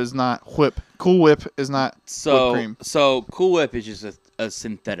 Cool Whip is not Cool Whip is not whipped cream. So Cool Whip is just a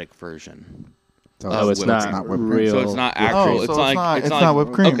synthetic version. So it's not whipped cream. real. So it's not actual. Oh, it's so not. it's not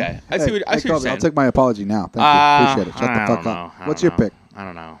whipped cream. Okay, I see what Hey, you're Kobe, saying. I'll take my apology now. Thank you. Appreciate it. Shut the fuck up. What's your pick? I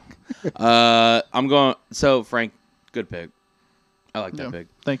don't know. I'm going. So Frank, good pick. I like that Yeah. pick.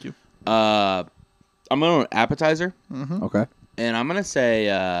 Thank you. I'm going to appetizer, Okay. and I'm gonna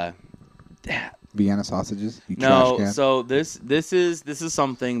say Vienna sausages. You no. trash can. So this is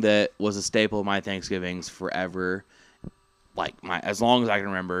something that was a staple of my Thanksgivings forever, like as long as I can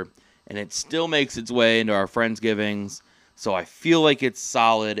remember, and it still makes its way into our Friendsgivings. So I feel like it's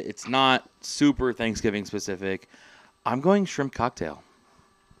solid. It's not super Thanksgiving specific. I'm going shrimp cocktail.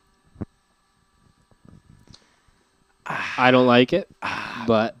 I don't like it,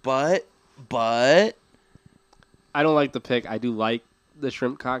 but But I don't like the pick. I do like the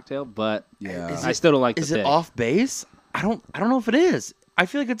shrimp cocktail, but Yeah. Is I still don't like the is pick. it off base? I don't know if it is. I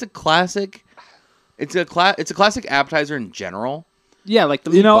feel like it's a classic. It's a classic appetizer in general. Yeah, like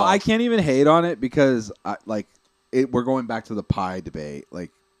the You know, meatballs. I can't even hate on it because we're going back to the pie debate.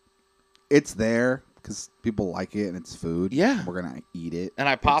 Like, it's there because people like it and it's food. Yeah. We're gonna eat it, And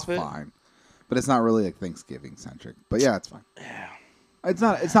I pop it's it. Fine, but it's not really like Thanksgiving centric. But yeah, it's fine. Yeah. It's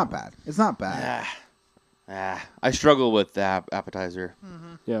not bad. It's not bad. I struggle with the appetizer.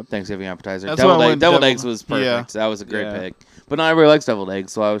 Yeah. Thanksgiving appetizer. That's why I went Deviled deviled- eggs was perfect. yeah. That was a great Yeah. pick. But not everybody likes deviled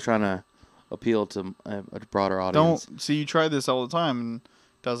eggs, so I was trying to appeal to a broader audience. Don't see you try this all the time and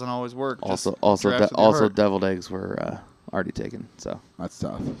doesn't always work. Just drafts with your heart. deviled eggs were already taken. So That's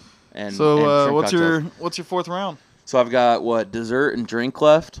tough. and So and what's shrimp your fourth round? cocktails. So I've got dessert and drink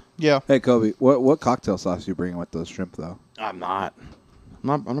left. Yeah. Hey Kobe, what cocktail sauce you bringing with those shrimp though? I'm not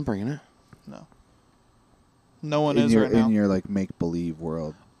bringing it. No one in is your right now. in your like make believe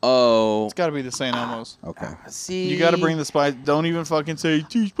world. Oh, It's got to be the St. Elmo's. Okay. see, You got to bring the spice. Don't even fucking say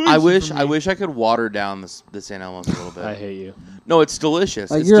too spicy. I wish for I me." wish I could water down the St. Elmo's a little bit. I hate you. No, it's delicious.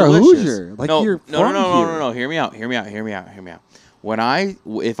 Like, it's you're a delicious. Hoosier. Like, no, you're no, from no, no, here. no, no. Hear me out. When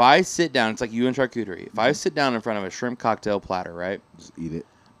if I sit down, it's like you and charcuterie. If I sit down in front of a shrimp cocktail platter, right, Just eat it.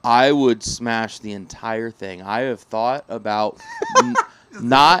 I would smash the entire thing. I have thought about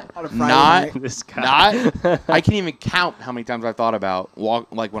not This guy. I can't even count how many times I've thought about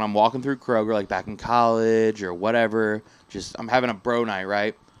like when I'm walking through Kroger, like back in college or whatever. Just I'm having a bro night,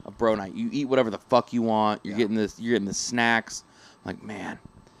 right? A bro night. You eat whatever the fuck you want. You're getting this. You're getting the snacks. I'm like, man,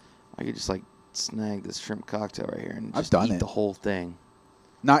 I could just like snag this shrimp cocktail right here and I've just done eat it. the whole thing.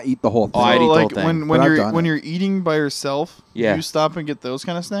 Not eat the whole thing. Oh, I'd eat the whole like thing. when But I've you're done when it. you're eating by yourself, Yeah. you stop and get those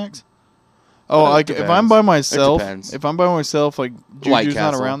kind of snacks. Oh, It like if I'm depends. by It myself, depends. like White Juju's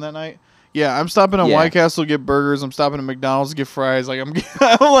not Castle. around that night. Yeah, I'm stopping at Yeah. White Castle to get burgers. I'm stopping at McDonald's to get fries. Like I'm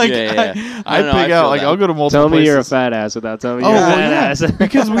like Yeah. I No, no, I pick out feel like that. I'll go to multiple Tell me places. you're a fat ass without telling me Oh you're a well, fat yeah, ass.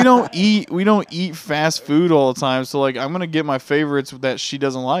 because we don't eat fast food all the time. So like I'm gonna get my favorites that she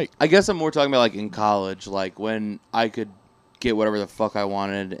doesn't like. I guess I'm more talking about like in college, like when I could get whatever the fuck I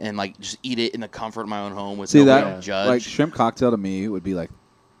wanted and like just eat it in the comfort of my own home with See nobody that to judge. like shrimp cocktail to me would be like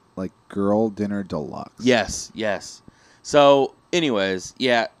girl dinner deluxe. Yes. So, anyways,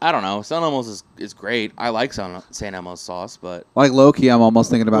 yeah, I don't know. St. Elmo's is great. I like St. Elmo's sauce, but Like low key, I'm almost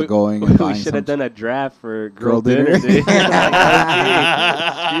thinking about going and We buying should some. have done a draft for Girl girl dinner. dinner.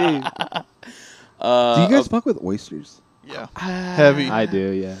 Dude. Do you guys fuck with oysters? Yeah, heavy. I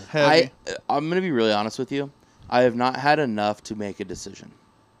do, yeah. Heavy. I'm gonna be really honest with you. I have not had enough to make a decision.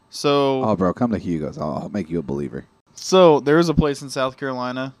 So Oh, bro, come to Hugo's. I'll make you a believer. So there is a place in South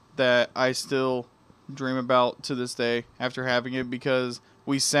Carolina that I still dream about to this day after having it because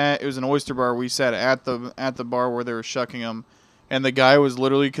it was an oyster bar. We sat at the bar where they were shucking them, and the guy was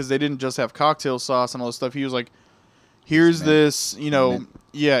literally, because they didn't just have cocktail sauce and all this stuff. He was like, "Here's Mint. this, Mint.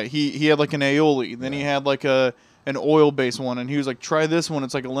 yeah." He had like an aioli, then he had like an oil based one, and he was like, "Try this one.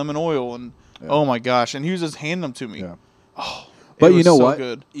 It's like a lemon oil." And oh my gosh, and he was just handing them to me. Yeah. Oh, But it you was know so what?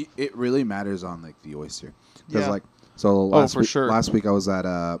 good. It really matters on like the oyster. Because Yeah. like so last for week, sure. last week I was at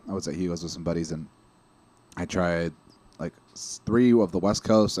Hugo's with some buddies and I tried like 3 of the West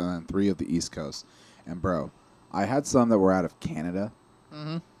Coast and then 3 of the East Coast. And bro, I had some that were out of Canada.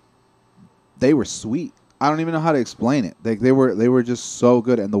 Mm-hmm. They were sweet. I don't even know how to explain it. They were just so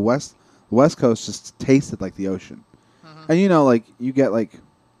good. And the West Coast just tasted like the ocean. Mm-hmm. And you know, like you get like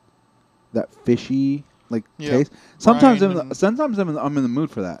that fishy like Yeah. taste. Sometimes Brine I'm in the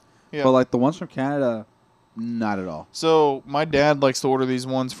mood for that. Yeah. But like the ones from Canada, not at all. So my dad likes to order these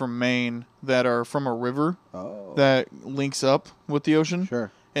ones from Maine that are from a river Oh, that links up with the ocean.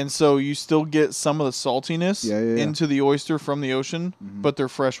 sure. and so you still get some of the saltiness Yeah. into the oyster from the ocean, but they're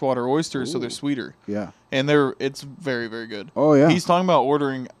freshwater oysters, so they're sweeter, Yeah. and it's very, very good. Oh yeah. He's talking about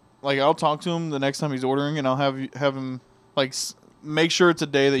ordering. Like, I'll talk to him the next time he's ordering, and I'll have him like make sure it's a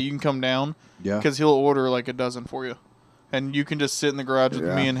day that you can come down, yeah. because he'll order like a dozen for you, and you can just sit in the garage with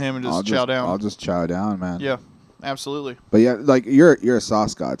Yeah. me and him and just chow down. I'll just chow down, man. Yeah, absolutely. But yeah, like you're a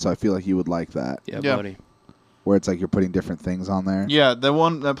sauce god, so I feel like you would like that. Yeah, Yeah. buddy. Where it's like you're putting different things on there. Yeah,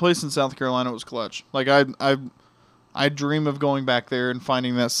 that place in South Carolina was clutch. Like I dream of going back there and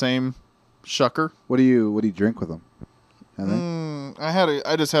finding that same shucker. What do you drink with them? Anything?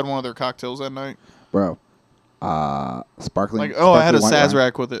 I just had one of their cocktails that night. Bro. Sparkling. Like, I had a sparkling white wine?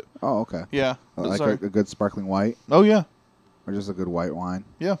 Sazerac with it. Oh, okay. Yeah. Like Sorry. a good sparkling white, Oh yeah. or just a good white wine.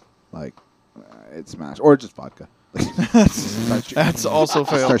 Yeah. Like it's smash, or just vodka. That's also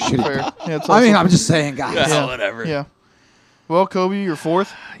fair. Start shooting. fair. Yeah, it's I mean, also- I'm just saying, guys. Yeah, whatever. Yeah. Well, Kobe, you're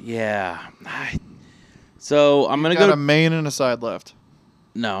fourth. Yeah. So I'm gonna Got go. a main and a side left.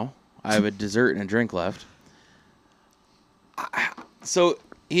 No, I have a dessert and a drink left. So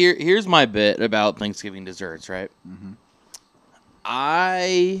here's my bit about Thanksgiving desserts, right? Mm-hmm.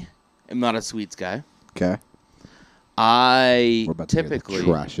 I am not a sweets guy. Okay. I We're about to typically hear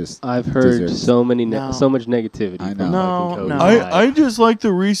the trashiest. I've heard Desserts. so many, No. so much negativity. I from know. No, fucking no. Kobe. I just like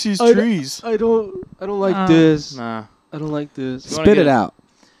the Reese's I- trees. I don't like this. Nah. I don't like this. You wanna Spit get it out.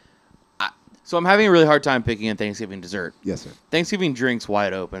 So I'm having a really hard time picking a Thanksgiving dessert. Yes, sir. Thanksgiving drink's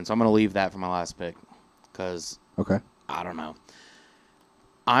wide open, so I'm gonna leave that for my last pick, because Okay. I don't know.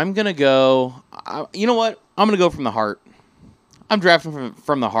 I'm gonna go. You know what? I'm gonna go from the heart. I'm drafting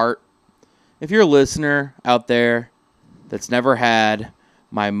from the heart. If you're a listener out there that's never had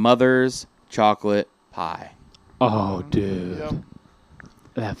my mother's chocolate pie, Oh, dude, Yep.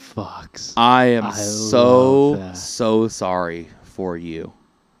 that fucks. I am I so love that. so sorry for you.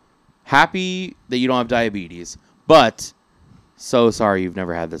 Happy that you don't have diabetes, but so sorry you've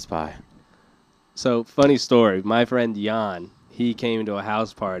never had this pie. So, funny story. My friend Jan, he came to a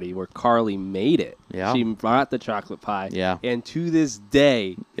house party where Carly made it. Yeah. She brought the chocolate pie. Yeah. And to this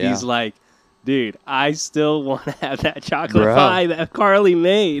day, Yeah. he's like, dude, I still want to have that chocolate Bro. pie that Carly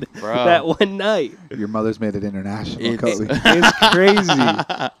made Bro. that one night. Your mother's made it international, It's- Kobe. It's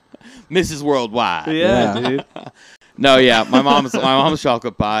crazy. Mrs. Worldwide. Yeah, Yeah. dude. No, yeah, my mom's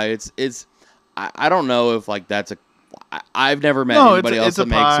chocolate pie. It's I don't know if like that's a. I've never met No, anybody else it's a that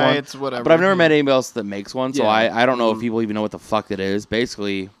makes pie. one. It's whatever. But I've never met anybody else that makes one, so Yeah. I don't know if people even know what the fuck it is.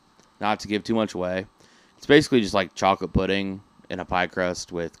 Basically, not to give too much away, it's basically just like chocolate pudding in a pie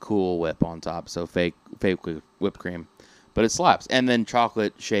crust with Cool Whip on top, so fake whipped cream, but it slaps, and then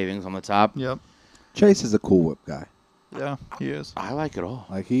chocolate shavings on the top. Yep. Chase is a Cool Whip guy. Yeah, he is. I like it all.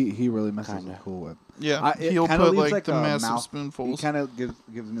 Like he really messes Kinda. with Cool Whip. Yeah, It he'll kinda put leaves like the a massive mouth- He spoonfuls. kind of gives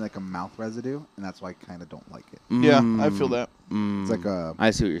me like a mouth residue, and that's why I kind of don't like it. Yeah, I feel that. Mm, It's like a I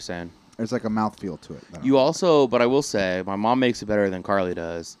see what you're saying. there's like a mouth feel to it. that I You don't also, but I will say, my mom makes it better than Carly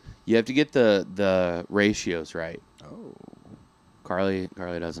does. You have to get the ratios right. like. Oh. Carly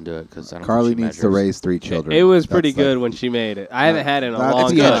doesn't do it because I don't. Carly think she needs to measures. raise 3 children. It was pretty That's like- good when she made it. I haven't had it in a That's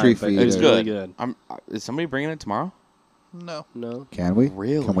long the time. entry but fee it was to- really good. Is somebody bringing it tomorrow? No. No. Can we?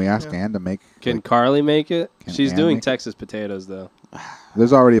 Really? Can we ask Yeah. Ann to make? Can like, Carly make it? Can She's Ann doing make it? Texas potatoes, though.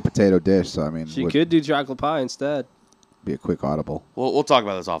 there's already a potato dish, so I mean, She would could do chocolate pie instead. be a quick audible. We'll talk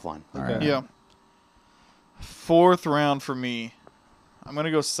about this offline. All Okay. right. Yeah. Fourth round for me. I'm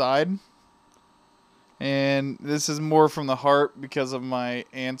gonna go side. And this is more from the heart because of my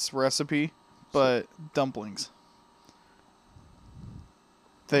aunt's recipe, but dumplings.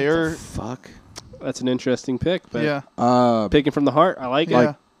 They What are the fuck. That's an interesting pick, but yeah. picking from the heart, I like it.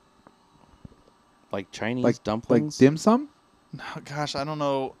 Yeah. Like Chinese Like dumplings? dim sum, Oh, gosh, I don't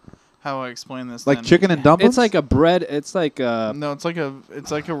know how I explain this. like then. chicken and dumplings. It's like a bread. It's like a No, it's like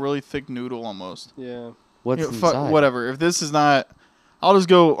a really thick noodle almost. yeah. What's Yeah, inside? whatever. If this is not, I'll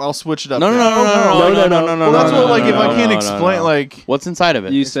switch it up. No, no, then. no, no, no, no, no, no, Well, that's no, what, like, no, if I no, can't no, explain, no. like, What's inside of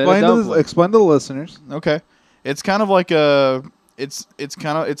it? You said a dumpling. explain to the listeners. okay, it's kind of like it's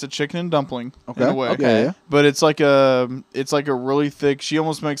a chicken and dumpling Okay. in a way, Okay. Yeah. but it's like a really thick. She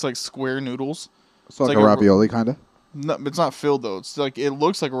almost makes like square noodles. So like like a a- ravioli kind of. No, it's not filled though. It's like it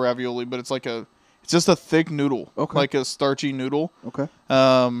looks like a ravioli, but it's just a thick noodle, Okay. like a starchy noodle. Okay.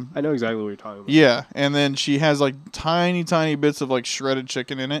 Um, I know exactly what you're talking about. Yeah, and then she has like tiny bits of like shredded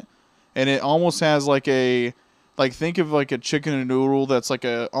chicken in it, and it almost has think of like a chicken and noodle that's like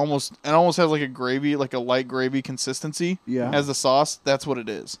almost has like a gravy, like a light gravy consistency. Yeah. As the sauce, that's what it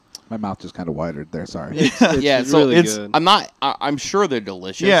is. My mouth just kind of widered there. Sorry. Yeah, It's so really it's- good. I'm sure they're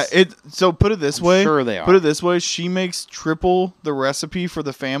delicious. Yeah, so put it this I'm way. sure they are. Put it this way, she makes triple the recipe for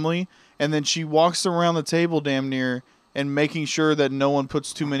the family, and then she walks around the table damn near and making sure that no one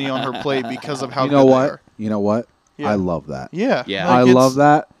puts too many on her plate because of how You good know they what? are. You know what? Yeah. I love that. Yeah. Yeah. like I it's- love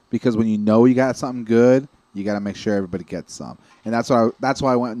that because when you know you got something good, you got to make sure everybody gets some. And that's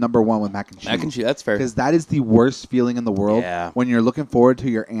why I went number 1 with mac and cheese. Mac and cheese, that's fair. Because that is the worst feeling in the world Yeah. when you're looking forward to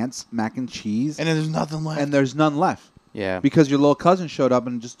your aunt's mac and cheese And then there's nothing left. and there's none left Yeah. because your little cousin showed up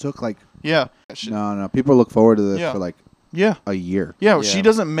and just took like yeah. no. People look forward to this Yeah. for like Yeah. a year. Yeah, Yeah. she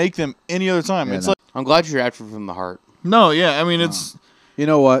doesn't make them any other time. Yeah, It's no. like I'm glad you're after from the heart. no, yeah. I mean, it's You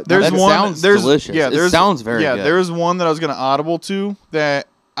know what? there's That one. sounds there's delicious. Yeah, It there's sounds very yeah. good. There's one that I was gonna audible to that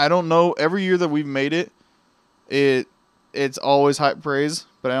I don't know. Every year that we've made it's always high praise,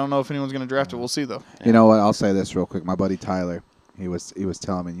 but I don't know if anyone's gonna draft it. We'll see though. You know what? I'll say this real quick. My buddy Tyler, he was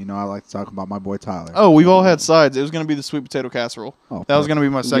telling me. I like to talk about my boy Tyler. Oh, we've all had sides. It was gonna be the sweet potato casserole. Oh, That was gonna be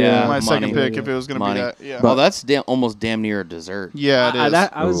my second Yeah, my second money. pick if it was gonna Money. be that. Yeah. Well, that's almost damn near a dessert. Yeah, it is.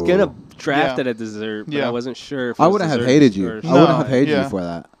 I was gonna Ooh. draft Yeah. it at dessert, but Yeah. I wasn't sure if I it was wouldn't have dessert hated you. or- I No, wouldn't have hated yeah. you for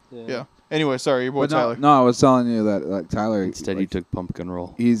that. yeah. Anyway, sorry, your boy But no, Tyler. no, I was telling you that like Tyler. Instead, you like, took pumpkin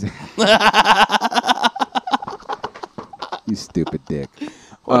roll. he's you stupid dick.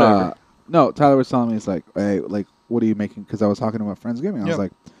 Whatever. No, Tyler was telling me it's like, hey, like, what are you making? Because I was talking about Friendsgiving. I Yep. was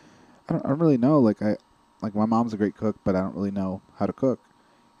like, I don't really know. Like my mom's a great cook, but I don't really know how to cook.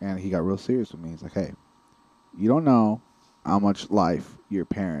 And he got real serious with me. He's like, hey, you don't know how much life your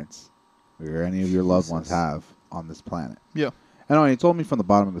parents or any of your loved ones have on this planet. Yeah. I know. He told me from the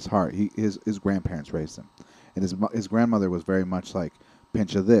bottom of his heart. His grandparents raised him, and his grandmother was very much like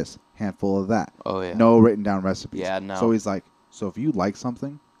pinch of this, handful of that. Oh yeah. No written down recipes. Yeah, no. So he's like, so if you like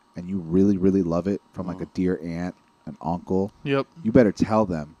something and you really, really love it from like a dear aunt, an uncle, Yep. you better tell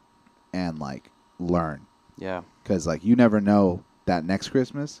them and like learn. Yeah. Because like you never know that next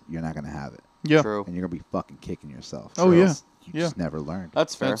Christmas you're not gonna have it, Yeah. True. and you're gonna be fucking kicking yourself. Oh, yeah. You Yeah. just never learned.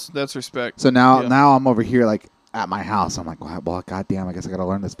 That's fair. That's respect. So now Yeah. I'm over here like at my house. I'm like, well, goddamn, I guess I gotta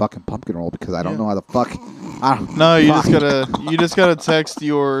learn this fucking pumpkin roll because I don't Yeah. know how the fuck. I don't, No, you fuck. just gotta text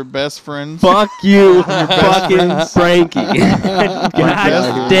your best friends. Fuck you, fucking Frankie. God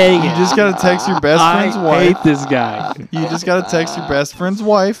dang it. You just gotta text your best friend's I wife. hate this guy. You just gotta text your best friend's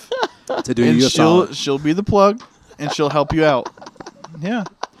wife, to do and you a solid. she'll be the plug, and she'll help you out. Yeah,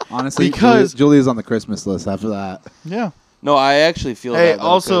 Honestly, because- Julia's on the Christmas list after that. yeah. No, I actually feel Hey, that. though,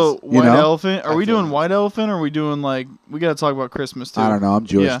 also 'cause- white know? elephant. Are I we feel doing that. white elephant, or are we doing like we gotta talk about Christmas too? I don't know. I'm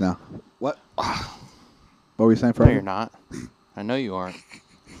Jewish Yeah. now. What? What were you saying, no, Freddie? you're not. I know you aren't.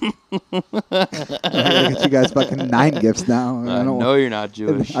 Look at you guys fucking 9 gifts now. I know you're not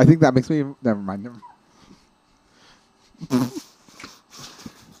Jewish. I think that makes me. Never mind.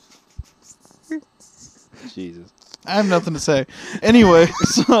 Jesus. I have nothing to say. Anyway,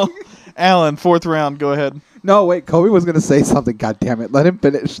 so Alan, 4th round, go ahead. No, wait. Kobe was gonna say something. God damn it! Let him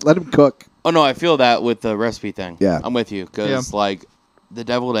finish. Let him cook. Oh no, I feel that with the recipe thing. Yeah. I'm with you because like the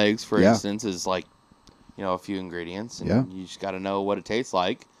deviled eggs, for Yeah. instance, is like a few ingredients, and Yeah. you just got to know what it tastes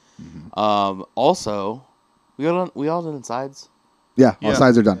like. Also, we all done sides. Yeah, Yeah. all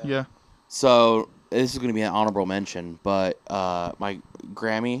sides are done. Yeah. So this is going to be an honorable mention, but my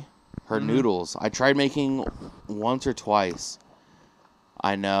Grammy, her Mm-hmm. noodles. I tried making once or twice.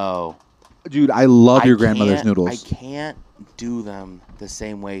 I know. Dude, I love your I grandmother's can't- noodles. I can't do them the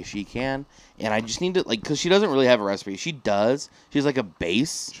same way she can, and I just need to because she doesn't really have a recipe. She does. She's like a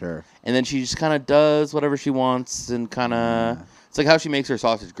base, Sure. and then she just kind of does whatever she wants, and kind of. It's like how she makes her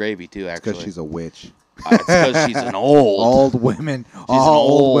sausage gravy too. Actually, Because she's a witch. It's because she's an old. Old women. an All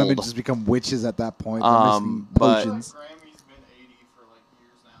old women old. just become witches at that point. They're missing but- potions. Grammy's been 80 for like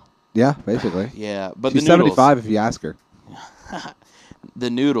years now. Yeah, basically. Yeah, but She's the noodles, 75 if you ask her. the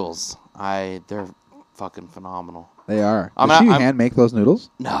noodles, they're fucking phenomenal. They are. I'm Does not- she I'm- hand make those noodles?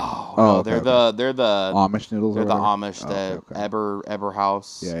 No, Oh, no, okay, they're the Amish noodles they're or the whatever? Amish, Oh, the okay. Eber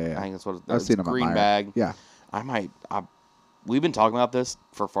House. Yeah, yeah. I think that's what I've it's seen them at green Meijer. bag. Yeah. We've been talking about this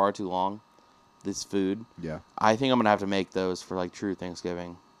for far too long. This food. Yeah. I think I'm gonna have to make those for like true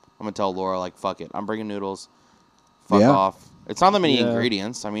Thanksgiving. I'm gonna tell Laura like, fuck it, I'm bringing noodles. Fuck Yeah. off. It's not that many Yeah.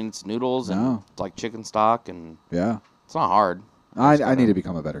 ingredients. I mean, it's noodles and No. like chicken stock, and Yeah. it's not hard. I need to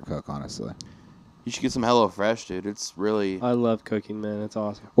become a better cook, honestly. You should get some HelloFresh, dude. It's really I love cooking, man. It's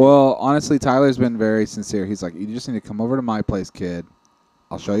awesome. Well, honestly, Tyler's been very sincere. He's like, you just need to come over to my place, kid.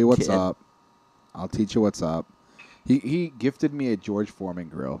 I'll show you what's Kid. up. I'll teach you what's up. He gifted me a George Foreman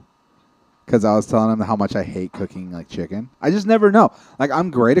grill because I was telling him how much I hate cooking like chicken. I just never know. Like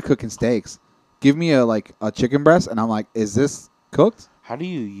I'm great at cooking steaks. Give me a chicken breast, and I'm like, is this cooked? How do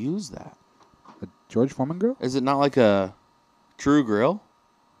you use that? A George Foreman grill? Is it not like a true grill?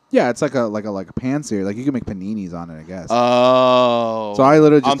 Yeah, it's like a pan sear. Like you can make paninis on it, I guess. Oh. So I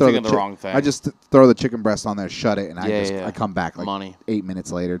literally just I'm thinking the wrong thing. I just throw the chicken breast on there, shut it, and Yeah. I come back like Money. 8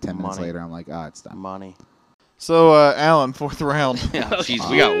 minutes later, 10 minutes Money. later. I'm like, it's done. Money. So, Alan, fourth round. Yeah, jeez,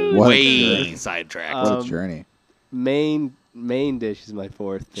 we got What a way journey. sidetracked. What a journey. Main dish is my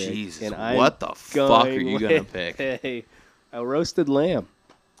fourth pick. Jesus, and I'm what the fuck are going you gonna with pick? A roasted lamb.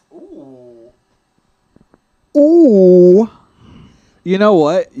 Ooh. You know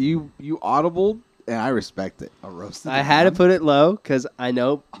what? You audible, and I respect it. A roasted I had to put it low because I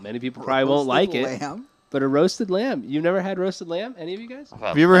know many people probably won't like it. Lamb? But a roasted lamb. You've never had roasted lamb? Any of you guys?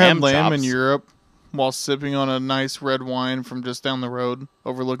 Have you ever had Lamb lamb in chops. Europe while sipping on a nice red wine from just down the road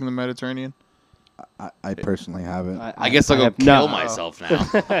overlooking the Mediterranean? I personally haven't. I guess I'll go have kill not. myself now.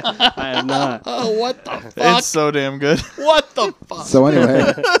 I have not. Oh, what the fuck? It's so damn good. What the fuck? So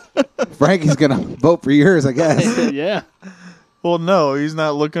anyway, Frankie's gonna vote for yours, I guess. Yeah. Well, no, he's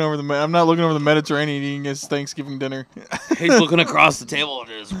not looking over the. I'm not looking over the Mediterranean eating his Thanksgiving dinner. He's looking across the table at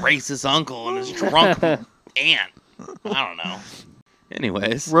his racist uncle and his drunk aunt. I don't know.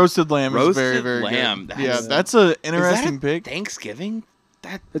 Anyways, Roasted lamb is Roasted very, very lamb, good. that's- Yeah, that's an is interesting that a pick. Thanksgiving?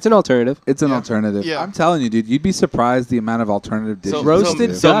 That It's an alternative. It's an Yeah. alternative. Yeah. I'm telling you, dude, you'd be surprised the amount of alternative dishes.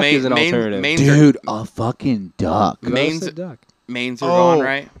 roasted so, duck is an alternative. dude, a fucking duck. Mains, Roasted duck. mains are Oh, gone,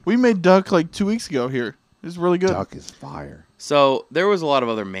 right? we made duck like 2 weeks ago here. It was really good. Duck is fire. So there was a lot of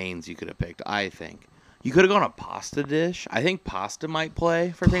other mains you could have picked. I think you could have gone a pasta dish. I think pasta might play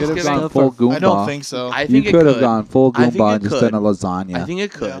for Could have Thanksgiving. gone full Goomba. I don't think so. I You think it could have could. gone full I think Goomba it and just could. done a lasagna. I think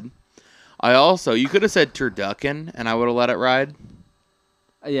it could. I also, you could have said turducken, and I would have let it ride.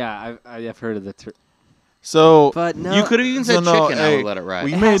 Yeah, I've heard of the. So But no, You could have even said So no, chicken. I hey, would let it ride.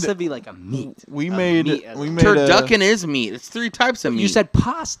 we it made- has to be like a meat. we A made meat as we a- made a, Turducken is meat. It's 3 types of meat. You said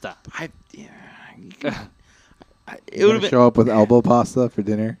pasta. It would have been. show up with elbow pasta for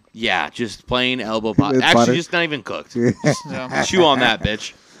dinner. Yeah, just plain elbow pop. With Actually, butter. just not even cooked. yeah. Chew on that,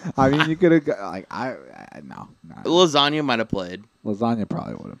 bitch. I mean, you could have like no. Lasagna might have played. Lasagna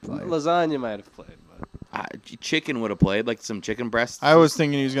probably would have played. Lasagna might have played, but Chicken would have played, like some chicken breasts. I was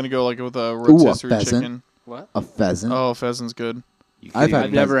thinking he was gonna go like with a a rotisserie pheasant. chicken. what? A pheasant. Oh, pheasant's good. You I've could had I've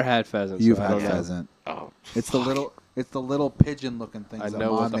even- never had pheasant. You've so I had don't know. pheasant. Oh, It's the little. It's the little pigeon-looking things. I that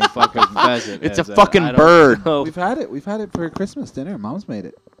know Mom what the made for fuck a Christmas. pheasant It's is. a fucking I don't bird. know. We've had it. We've had it for Christmas dinner. Mom's made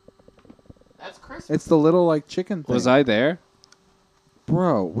it. that's Christmas. It's the little like chicken thing. Was I there?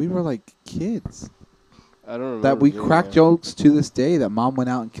 Bro, we were like kids. I don't remember. That we being crack there. jokes to this day that Mom went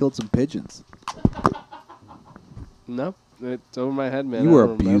out and killed some pigeons. No, it's over my head, man. You I were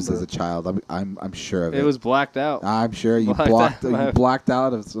don't abused remember. as a child. I'm sure of it. It was blacked out. I'm sure you Blacked blocked out. you blacked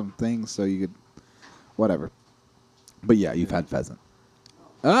out of some things so you could whatever. But yeah, you've had pheasant.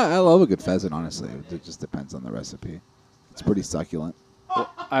 I love a good pheasant, honestly. It just depends on the recipe. It's pretty succulent.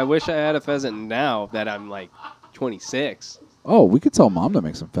 I wish I had a pheasant now that I'm like 26. Oh, we could tell Mom to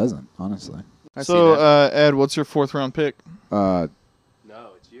make some pheasant, honestly. I see So, that. Ed, what's your fourth round pick? Uh, No,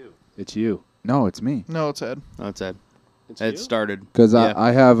 it's you. It's you. no, it's me. No, it's Ed. Oh, it's Ed. It's Ed you? started. Because Yeah.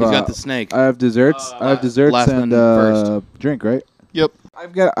 I have He's got the snake. I have desserts. I have desserts last and one first. drink, right? Yep.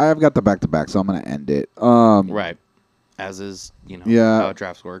 I've got the back to back, so I'm gonna end it. Right. As is, Yeah. how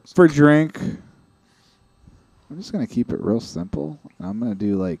drafts works. For drink, I'm just gonna keep it real simple. I'm gonna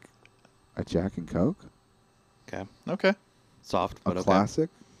do like a Jack and Coke, Okay. Okay. Soft, a but okay. classic,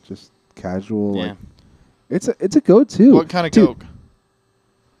 just casual. Yeah. Like, it's a go-to. What kind of Dude, Coke?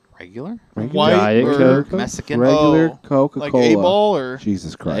 Regular? Regular White Diet or Coke? Mexican? Regular Oh, Coca-Cola. like A-ball or?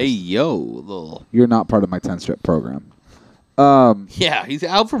 Jesus Christ! Hey, yo, little. You're not part of my 10-step program. Yeah, he's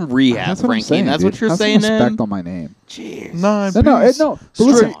out from rehab, That's what I'm Frankie. saying, That's dude. what you're Have some saying, respect then? on my name. Jeez. Nine No, piece, no.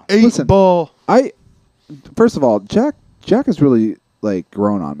 But straight listen. ball. First of all, Jack has really like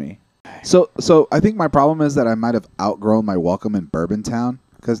grown on me. So I think my problem is that I might have outgrown my welcome in Bourbon Town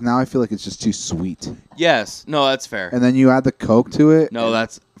because now I feel like it's just too sweet. Yes. No, that's fair. And then you add the Coke to it. No,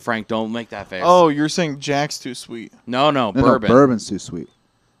 that's Frank. Don't make that face. Oh, you're saying Jack's too sweet. no, no, bourbon. bourbon's too sweet.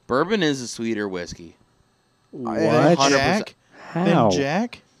 Bourbon is a sweeter whiskey. What? Than 100%. Jack? How? Than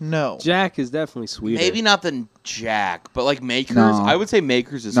Jack? No. Jack is definitely sweeter. Maybe not than Jack, but like Makers. No. I would say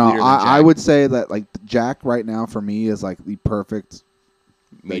Makers is No, sweeter than Jack. I would say that like Jack right now for me is like the perfect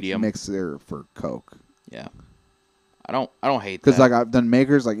like, medium. mixer for Coke. Yeah. I don't hate that. Because like I've done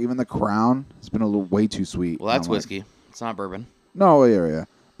Makers, like even the Crown, it's been a little way too sweet. well, that's I'm like, whiskey. It's not bourbon. No, yeah.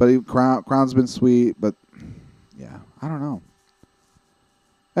 But Crown's been sweet, but yeah, I don't know.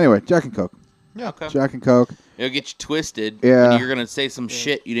 Anyway, Jack and Coke. Yeah. Okay. Jack and Coke. It'll get you twisted. Yeah. And you're gonna say some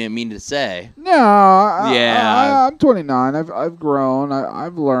shit you didn't mean to say. No, Yeah. I'm 29. I've grown.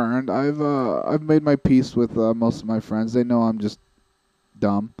 I've learned. I've made my peace with most of my friends. They know I'm just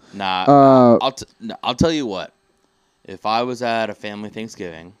dumb. Nah. I'll tell you what. If I was at a family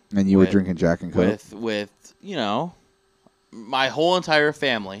Thanksgiving And you were drinking Jack and Coke. with my whole entire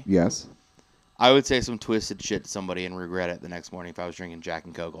family, Yes. I would say some twisted shit to somebody and regret it the next morning if I was drinking Jack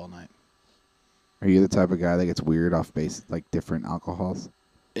and Coke all night. Are you the type of guy that gets weird off base like different alcohols?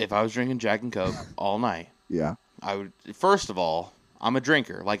 If I was drinking Jack and Coke all night, Yeah. I would. First of all, I'm a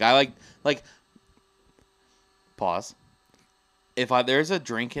drinker. I like. Pause. If there's a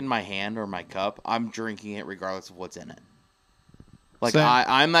drink in my hand or my cup, I'm drinking it regardless of what's in it. Like Same.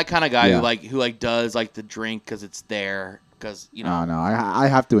 I'm that kind of guy Yeah. who does like the drink because it's there because No, I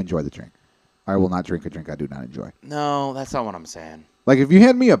have to enjoy the drink. I will not drink a drink I do not enjoy. No, that's not what I'm saying. Like if you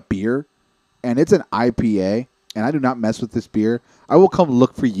hand me a beer and it's an IPA and I do not mess with this beer, I will come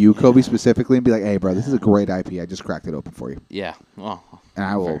look for you, Kobe, specifically and be like, hey, bro, this is a great IPA. I just cracked it open for you. Yeah. Well, And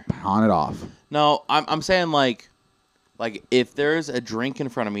I will pawn it off. no, I'm saying like if there's a drink in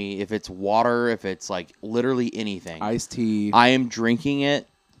front of me, if it's water, if it's like literally anything, Iced tea I am drinking it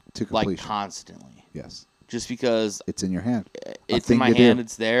to like completion. constantly. Yes. Just because It's in your hand. it's thing in my to do. hand,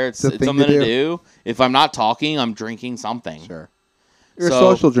 it's there, it's a thing something to to do. do. If I'm not talking, I'm drinking something. Sure. You're a So-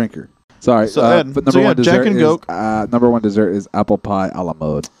 social drinker. Sorry. So, Ed, but so yeah, Jack dessert and is, Coke. number one dessert is apple pie a la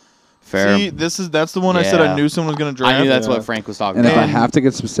mode. Fair. See, that's the one I said I Yeah. knew someone was gonna draft. I knew that's Yeah. what Frank was talking And if about. I have to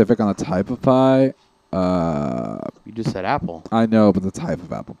get specific on the type of pie, You just said apple. I know, but the type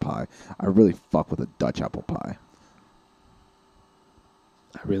of apple pie, I really fuck with a Dutch apple pie.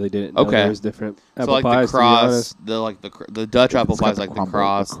 I really didn't know Okay. there was different So apple like pies, the to be cross, honest. the Dutch apple It's pie got is like the crumble-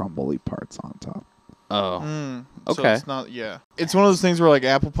 cross. the crumbly parts on top. Oh, So Okay. it's not. Yeah. It's one of those things where like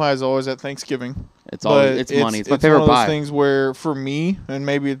apple pie is always at Thanksgiving. it's always But it's money. It's my one favorite of those pie. things where for me, and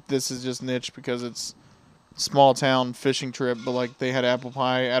maybe this is just niche because it's small town fishing trip, but like they had apple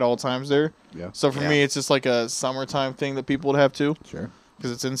pie at all times there. Yeah. So for me, it's just like a summertime thing that people would have too Sure.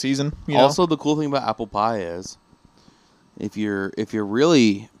 because it's in season. You know? Also, the cool thing about apple pie is, if you're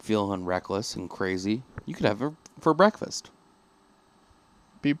really feeling reckless and crazy, you could have it for breakfast.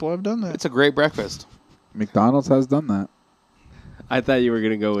 people have done that. It's a great breakfast. McDonald's has done that. I thought you were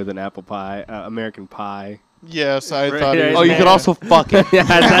gonna go with an apple pie, American pie. Yes, I Right, thought. It right. was Oh, you could more- also fuck it. Yeah,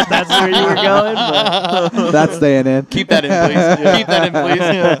 that's where you were going. But That's staying in. Keep that in, please. Keep that in,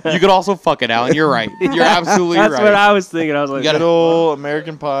 please. You could also fuck it, Alan. You're right. You're absolutely that's right. what I was thinking. I was like, You gotta- Good old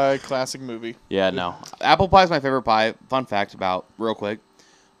American Pie classic movie. Yeah, no. Apple pie is my favorite pie. Fun fact about, real quick.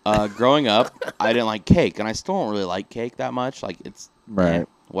 Growing up, I didn't like cake, and I still don't really like cake that much. Like, it's Right.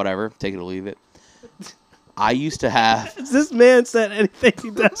 whatever. Take it or leave it. I used to have this man said anything he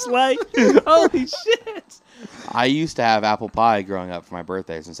does like. Holy shit! apple pie growing up for my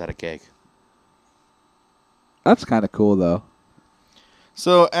birthdays instead of cake. That's kind of cool, though.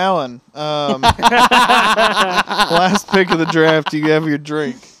 So, Alan, last pick of the draft. You have your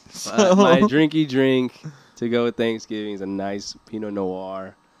drink. My drinky drink to go with Thanksgiving is a nice Pinot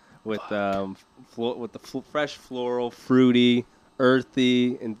Noir with fresh floral, fruity,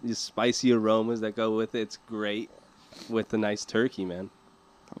 earthy, and just spicy aromas that go with it. It's great with a nice turkey, man.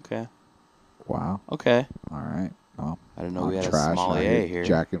 Okay. Wow. Okay. All right. Well, I didn't know I'm we had a trash out sommelier here.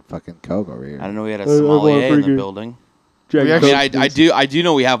 Jack and fucking Coke over here. I didn't know we had a I want sommelier in the figure. building. We I actually- mean, I do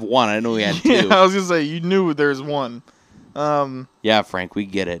know we have one. I didn't know we had two. Yeah, I was gonna say you knew there's one. Yeah, Frank, we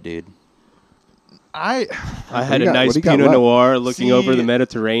get it, dude. I What had do a you got? nice What do you got Pinot left? Noir looking over the See-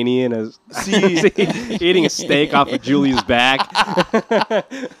 Mediterranean as See, eating a steak off of Julia's back.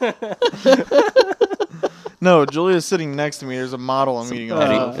 no, Julia's sitting next to me. There's a model I'm eating off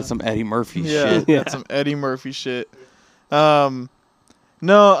Eddie, of. it's some Eddie Murphy Yeah, shit. that's some Eddie Murphy shit.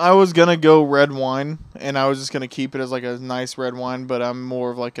 No, I was gonna go red wine, and I was just gonna keep it as like a nice red wine. But I'm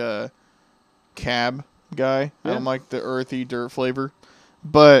more of like a cab guy. I don't like the earthy dirt flavor.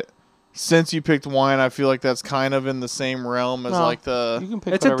 But since you picked wine, I feel like that's kind of in the same realm as No, like You the. can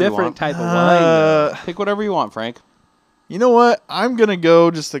pick It's a whatever you different want. type of wine. though. Pick whatever you want, Frank. You know what? I'm gonna go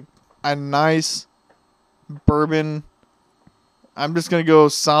just a nice bourbon. I'm just gonna go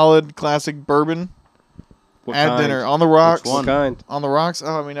solid classic bourbon What at kind? dinner on the rocks. one? What kind? On the rocks.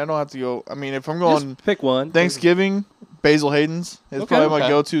 Oh, I mean, I don't have to go. I mean, if I'm Just going pick one. Thanksgiving, Basil Hayden's is Okay, probably my okay.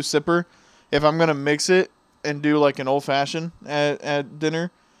 go-to sipper. If I'm gonna mix it and do like an old fashioned at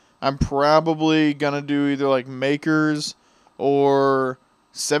dinner, I'm probably gonna do either like Makers or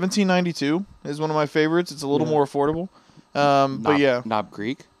 1792 is one of my favorites. It's a little Yeah. more affordable. But yeah, Knob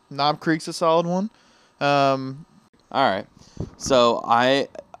Creek. Knob Creek's a solid one. All right. So I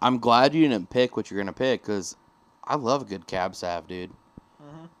I'm glad you didn't pick what you're gonna pick because I love a good cab salve, dude.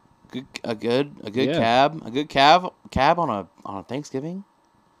 A good Yeah. cab on a Thanksgiving.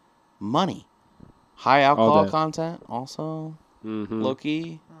 Money, high alcohol day. content, also Mm-hmm. low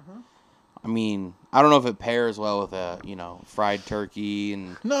key. I mean, I don't know if it pairs well with a fried turkey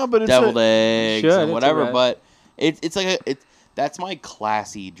and No, but it's deviled eggs Should, and it's whatever. alright. But it's like that's my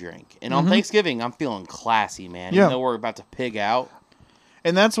classy drink. And on Thanksgiving, I'm feeling classy, man. Yeah. Even though we're about to pig out.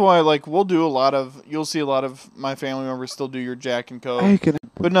 and that's why like we'll do a lot of. You'll see a lot of my family members still do your Jack and Coke. Hey, can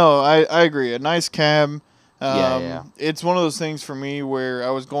But no, I agree. A nice cab. Yeah. It's one of those things for me where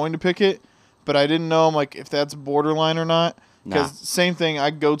I was going to pick it, but I didn't know like if that's borderline or not. Because same thing,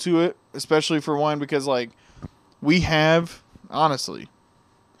 I go to it, especially for wine, because like we have honestly,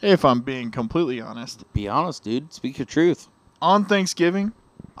 if I'm being completely honest, Be honest, dude. Speak your truth. on Thanksgiving,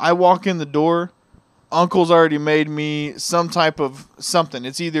 I walk in the door. Uncle's already made me some type of something.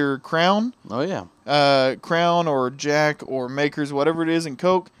 It's either Crown, Oh yeah. Crown or Jack or Makers, whatever it is, and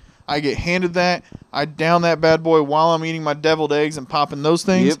Coke. I get handed that. I down that bad boy while I'm eating my deviled eggs and popping those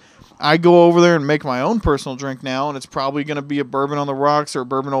things. Yep. I go over there and make my own personal drink now, and it's probably going to be a bourbon on the rocks or a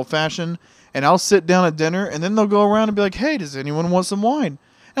bourbon old fashioned. And I'll sit down at dinner, and then they'll go around and be like, "Hey, does anyone want some wine?"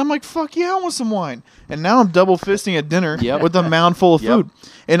 And I'm like, "Fuck yeah, I want some wine." And now I'm double fisting at dinner Yep. with a mound full of Yep. food,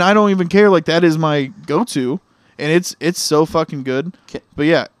 and I don't even care. Like that is my go-to, and it's so fucking good. Ca- But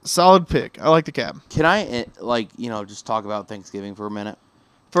yeah, solid pick. I like the cab. Can I just talk about Thanksgiving for a minute?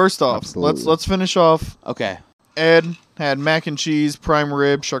 First off, Absolutely. let's finish off. Okay. Ed had mac and cheese, prime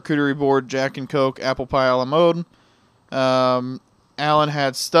rib, charcuterie board, Jack and Coke, apple pie a la mode. Alan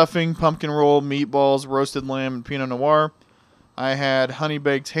had stuffing, pumpkin roll, meatballs, roasted lamb, and Pinot Noir. I had honey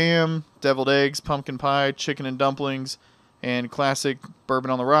baked ham, deviled eggs, pumpkin pie, chicken and dumplings, and classic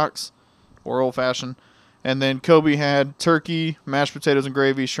bourbon on the rocks, or old fashioned. And then Kobe had turkey, mashed potatoes and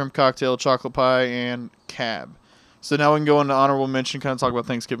gravy, shrimp cocktail, chocolate pie, and cab. So now we can go into honorable mention, kind of talk about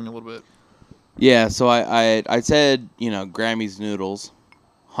Thanksgiving a little bit. Yeah, so I said, Grammy's noodles,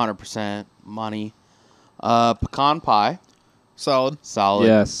 100% money. Pecan pie, Solid. solid.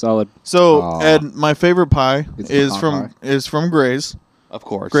 Yeah, solid. So Aw. Ed, my favorite pie It's is pecan from Gray's, Of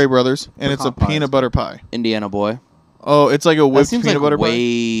course. Gray Brothers, and it's a Pecan pie peanut is butter pie. Indiana boy. Oh, it's like a That whipped seems peanut like butter pie.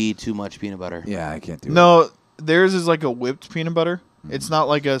 way too much peanut butter. Yeah, I can't do it. No, theirs is like a whipped peanut butter. It's not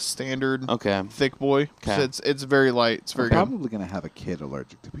like a standard Okay. thick boy. Okay. So it's very light. It's very I'm good. probably gonna have a kid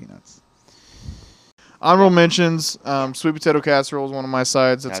allergic to peanuts. Honorable mentions: sweet potato casserole is one of my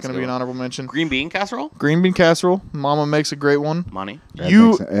sides. That's That's going to good be an one. honorable mention. Green bean casserole? Green bean casserole. Mama makes a great one. Money.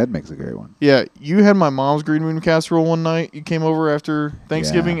 Ed makes a great one. Yeah, you had my mom's green bean casserole one night. You came over after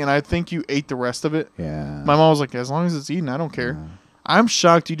Thanksgiving, and I think you ate the rest of it. Yeah. My mom was like, "As long as it's eaten, I don't care." Yeah. I'm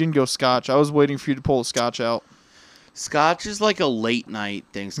shocked you didn't go Scotch. I was waiting for you to pull a Scotch out. Scotch is like a late night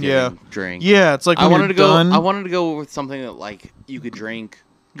Thanksgiving Yeah. drink. Yeah, it's like I when wanted you're to go. done. I wanted to go with something that like you could drink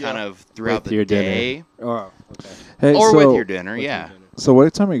kind Yeah. of throughout With the your day, dinner. Oh, okay. Hey, or so, with your dinner. With your Yeah. dinner. So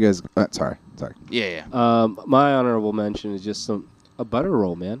what time are you guys? Sorry. Yeah. My honorable mention is just a butter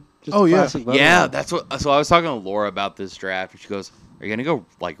roll, man. Just Oh, a yeah. classic butter Yeah, roll. that's what. So I was talking to Laura about this draft, and she goes, "Are you gonna go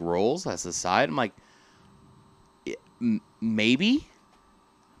like rolls as a side?" I'm like, maybe.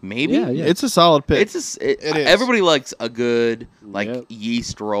 Yeah. It's a solid pick. It is. Everybody Everybody likes a good like Yep.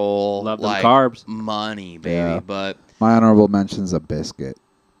 yeast roll. Love them like carbs. money, baby. Yeah. But My honorable mention's a biscuit.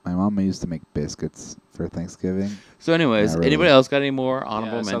 My mama used to make biscuits for Thanksgiving. so, anyways, Yeah, really. anybody else got any more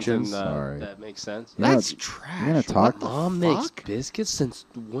honorable Yeah, mentions? something, Sorry. that makes sense. You know, That's you're trash. gonna talk- What the Mom makes fuck? biscuits since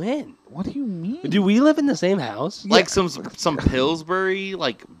when? What do you mean? Do we live in the same house? Like some Pillsbury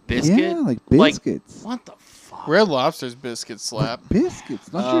like biscuit. Yeah, like biscuits. What the fuck? Red Lobster's biscuit slap. Biscuits.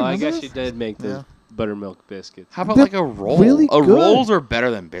 Don't you Oh, I remember guess this? she did make the Yeah. buttermilk biscuits. How about They're like a roll? really good. Rolls are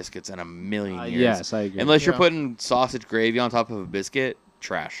better than biscuits in a million years. Yes, I agree. Unless you're Yeah. putting sausage gravy on top of a biscuit,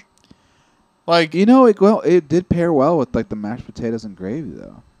 trash. Like You know, it did pair well with like the mashed potatoes and gravy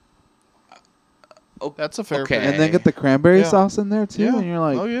though, that's a fair Okay. pick. and then get the cranberry Yeah. sauce in there too, Yeah. and you're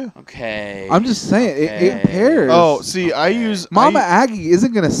like, oh yeah. Okay. I'm just saying, it Okay. pairs. Oh, see, I Okay. use Mama I, Aggie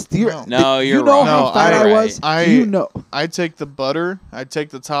isn't gonna steer. No. No, you you're know right. how No, fat I- I was. I- you know. I take the butter. I take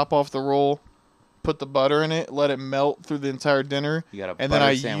the top off the roll, put the butter in it, let it melt through the entire dinner, You got a and then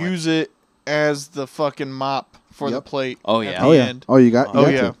butter I sandwich. use it as the fucking mop for the Yep. plate. Oh, at yeah. the Oh yeah. end. Oh, you got. Oh,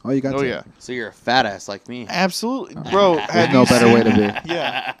 got yeah. To. Oh, you got. Oh to. yeah. So you're a fat ass like me. Absolutely, bro. There's have no you better seen- way to be.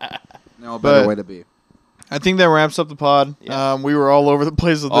 Yeah, No better But- way to be. I think that wraps up the pod. Yeah. We were all over the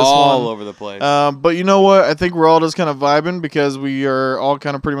place with this All one. over the place. But you know what? I think we're all just kind of vibing because we are all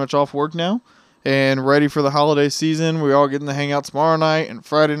kind of pretty much off work now and ready for the holiday season. We're all getting to hang out tomorrow night and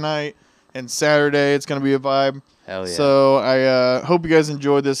Friday night and Saturday. It's going to be a vibe. Hell yeah. So I hope you guys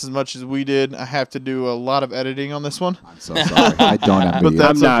enjoyed this as much as we did. I have to do a lot of editing on this one. I'm so sorry. I don't envy But you.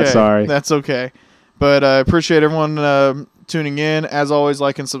 that's I'm not okay. sorry. That's okay. But I appreciate everyone tuning in. As always,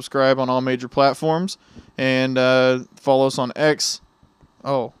 like and subscribe on all major platforms. And follow us on X.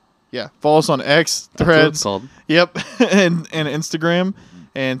 Oh, yeah. Follow us on X, That's what it's Threads. called. Yep. and Instagram.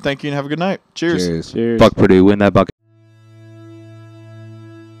 And thank you and have a good night. Cheers. Cheers. Cheers. Fuck Purdue, win that bucket.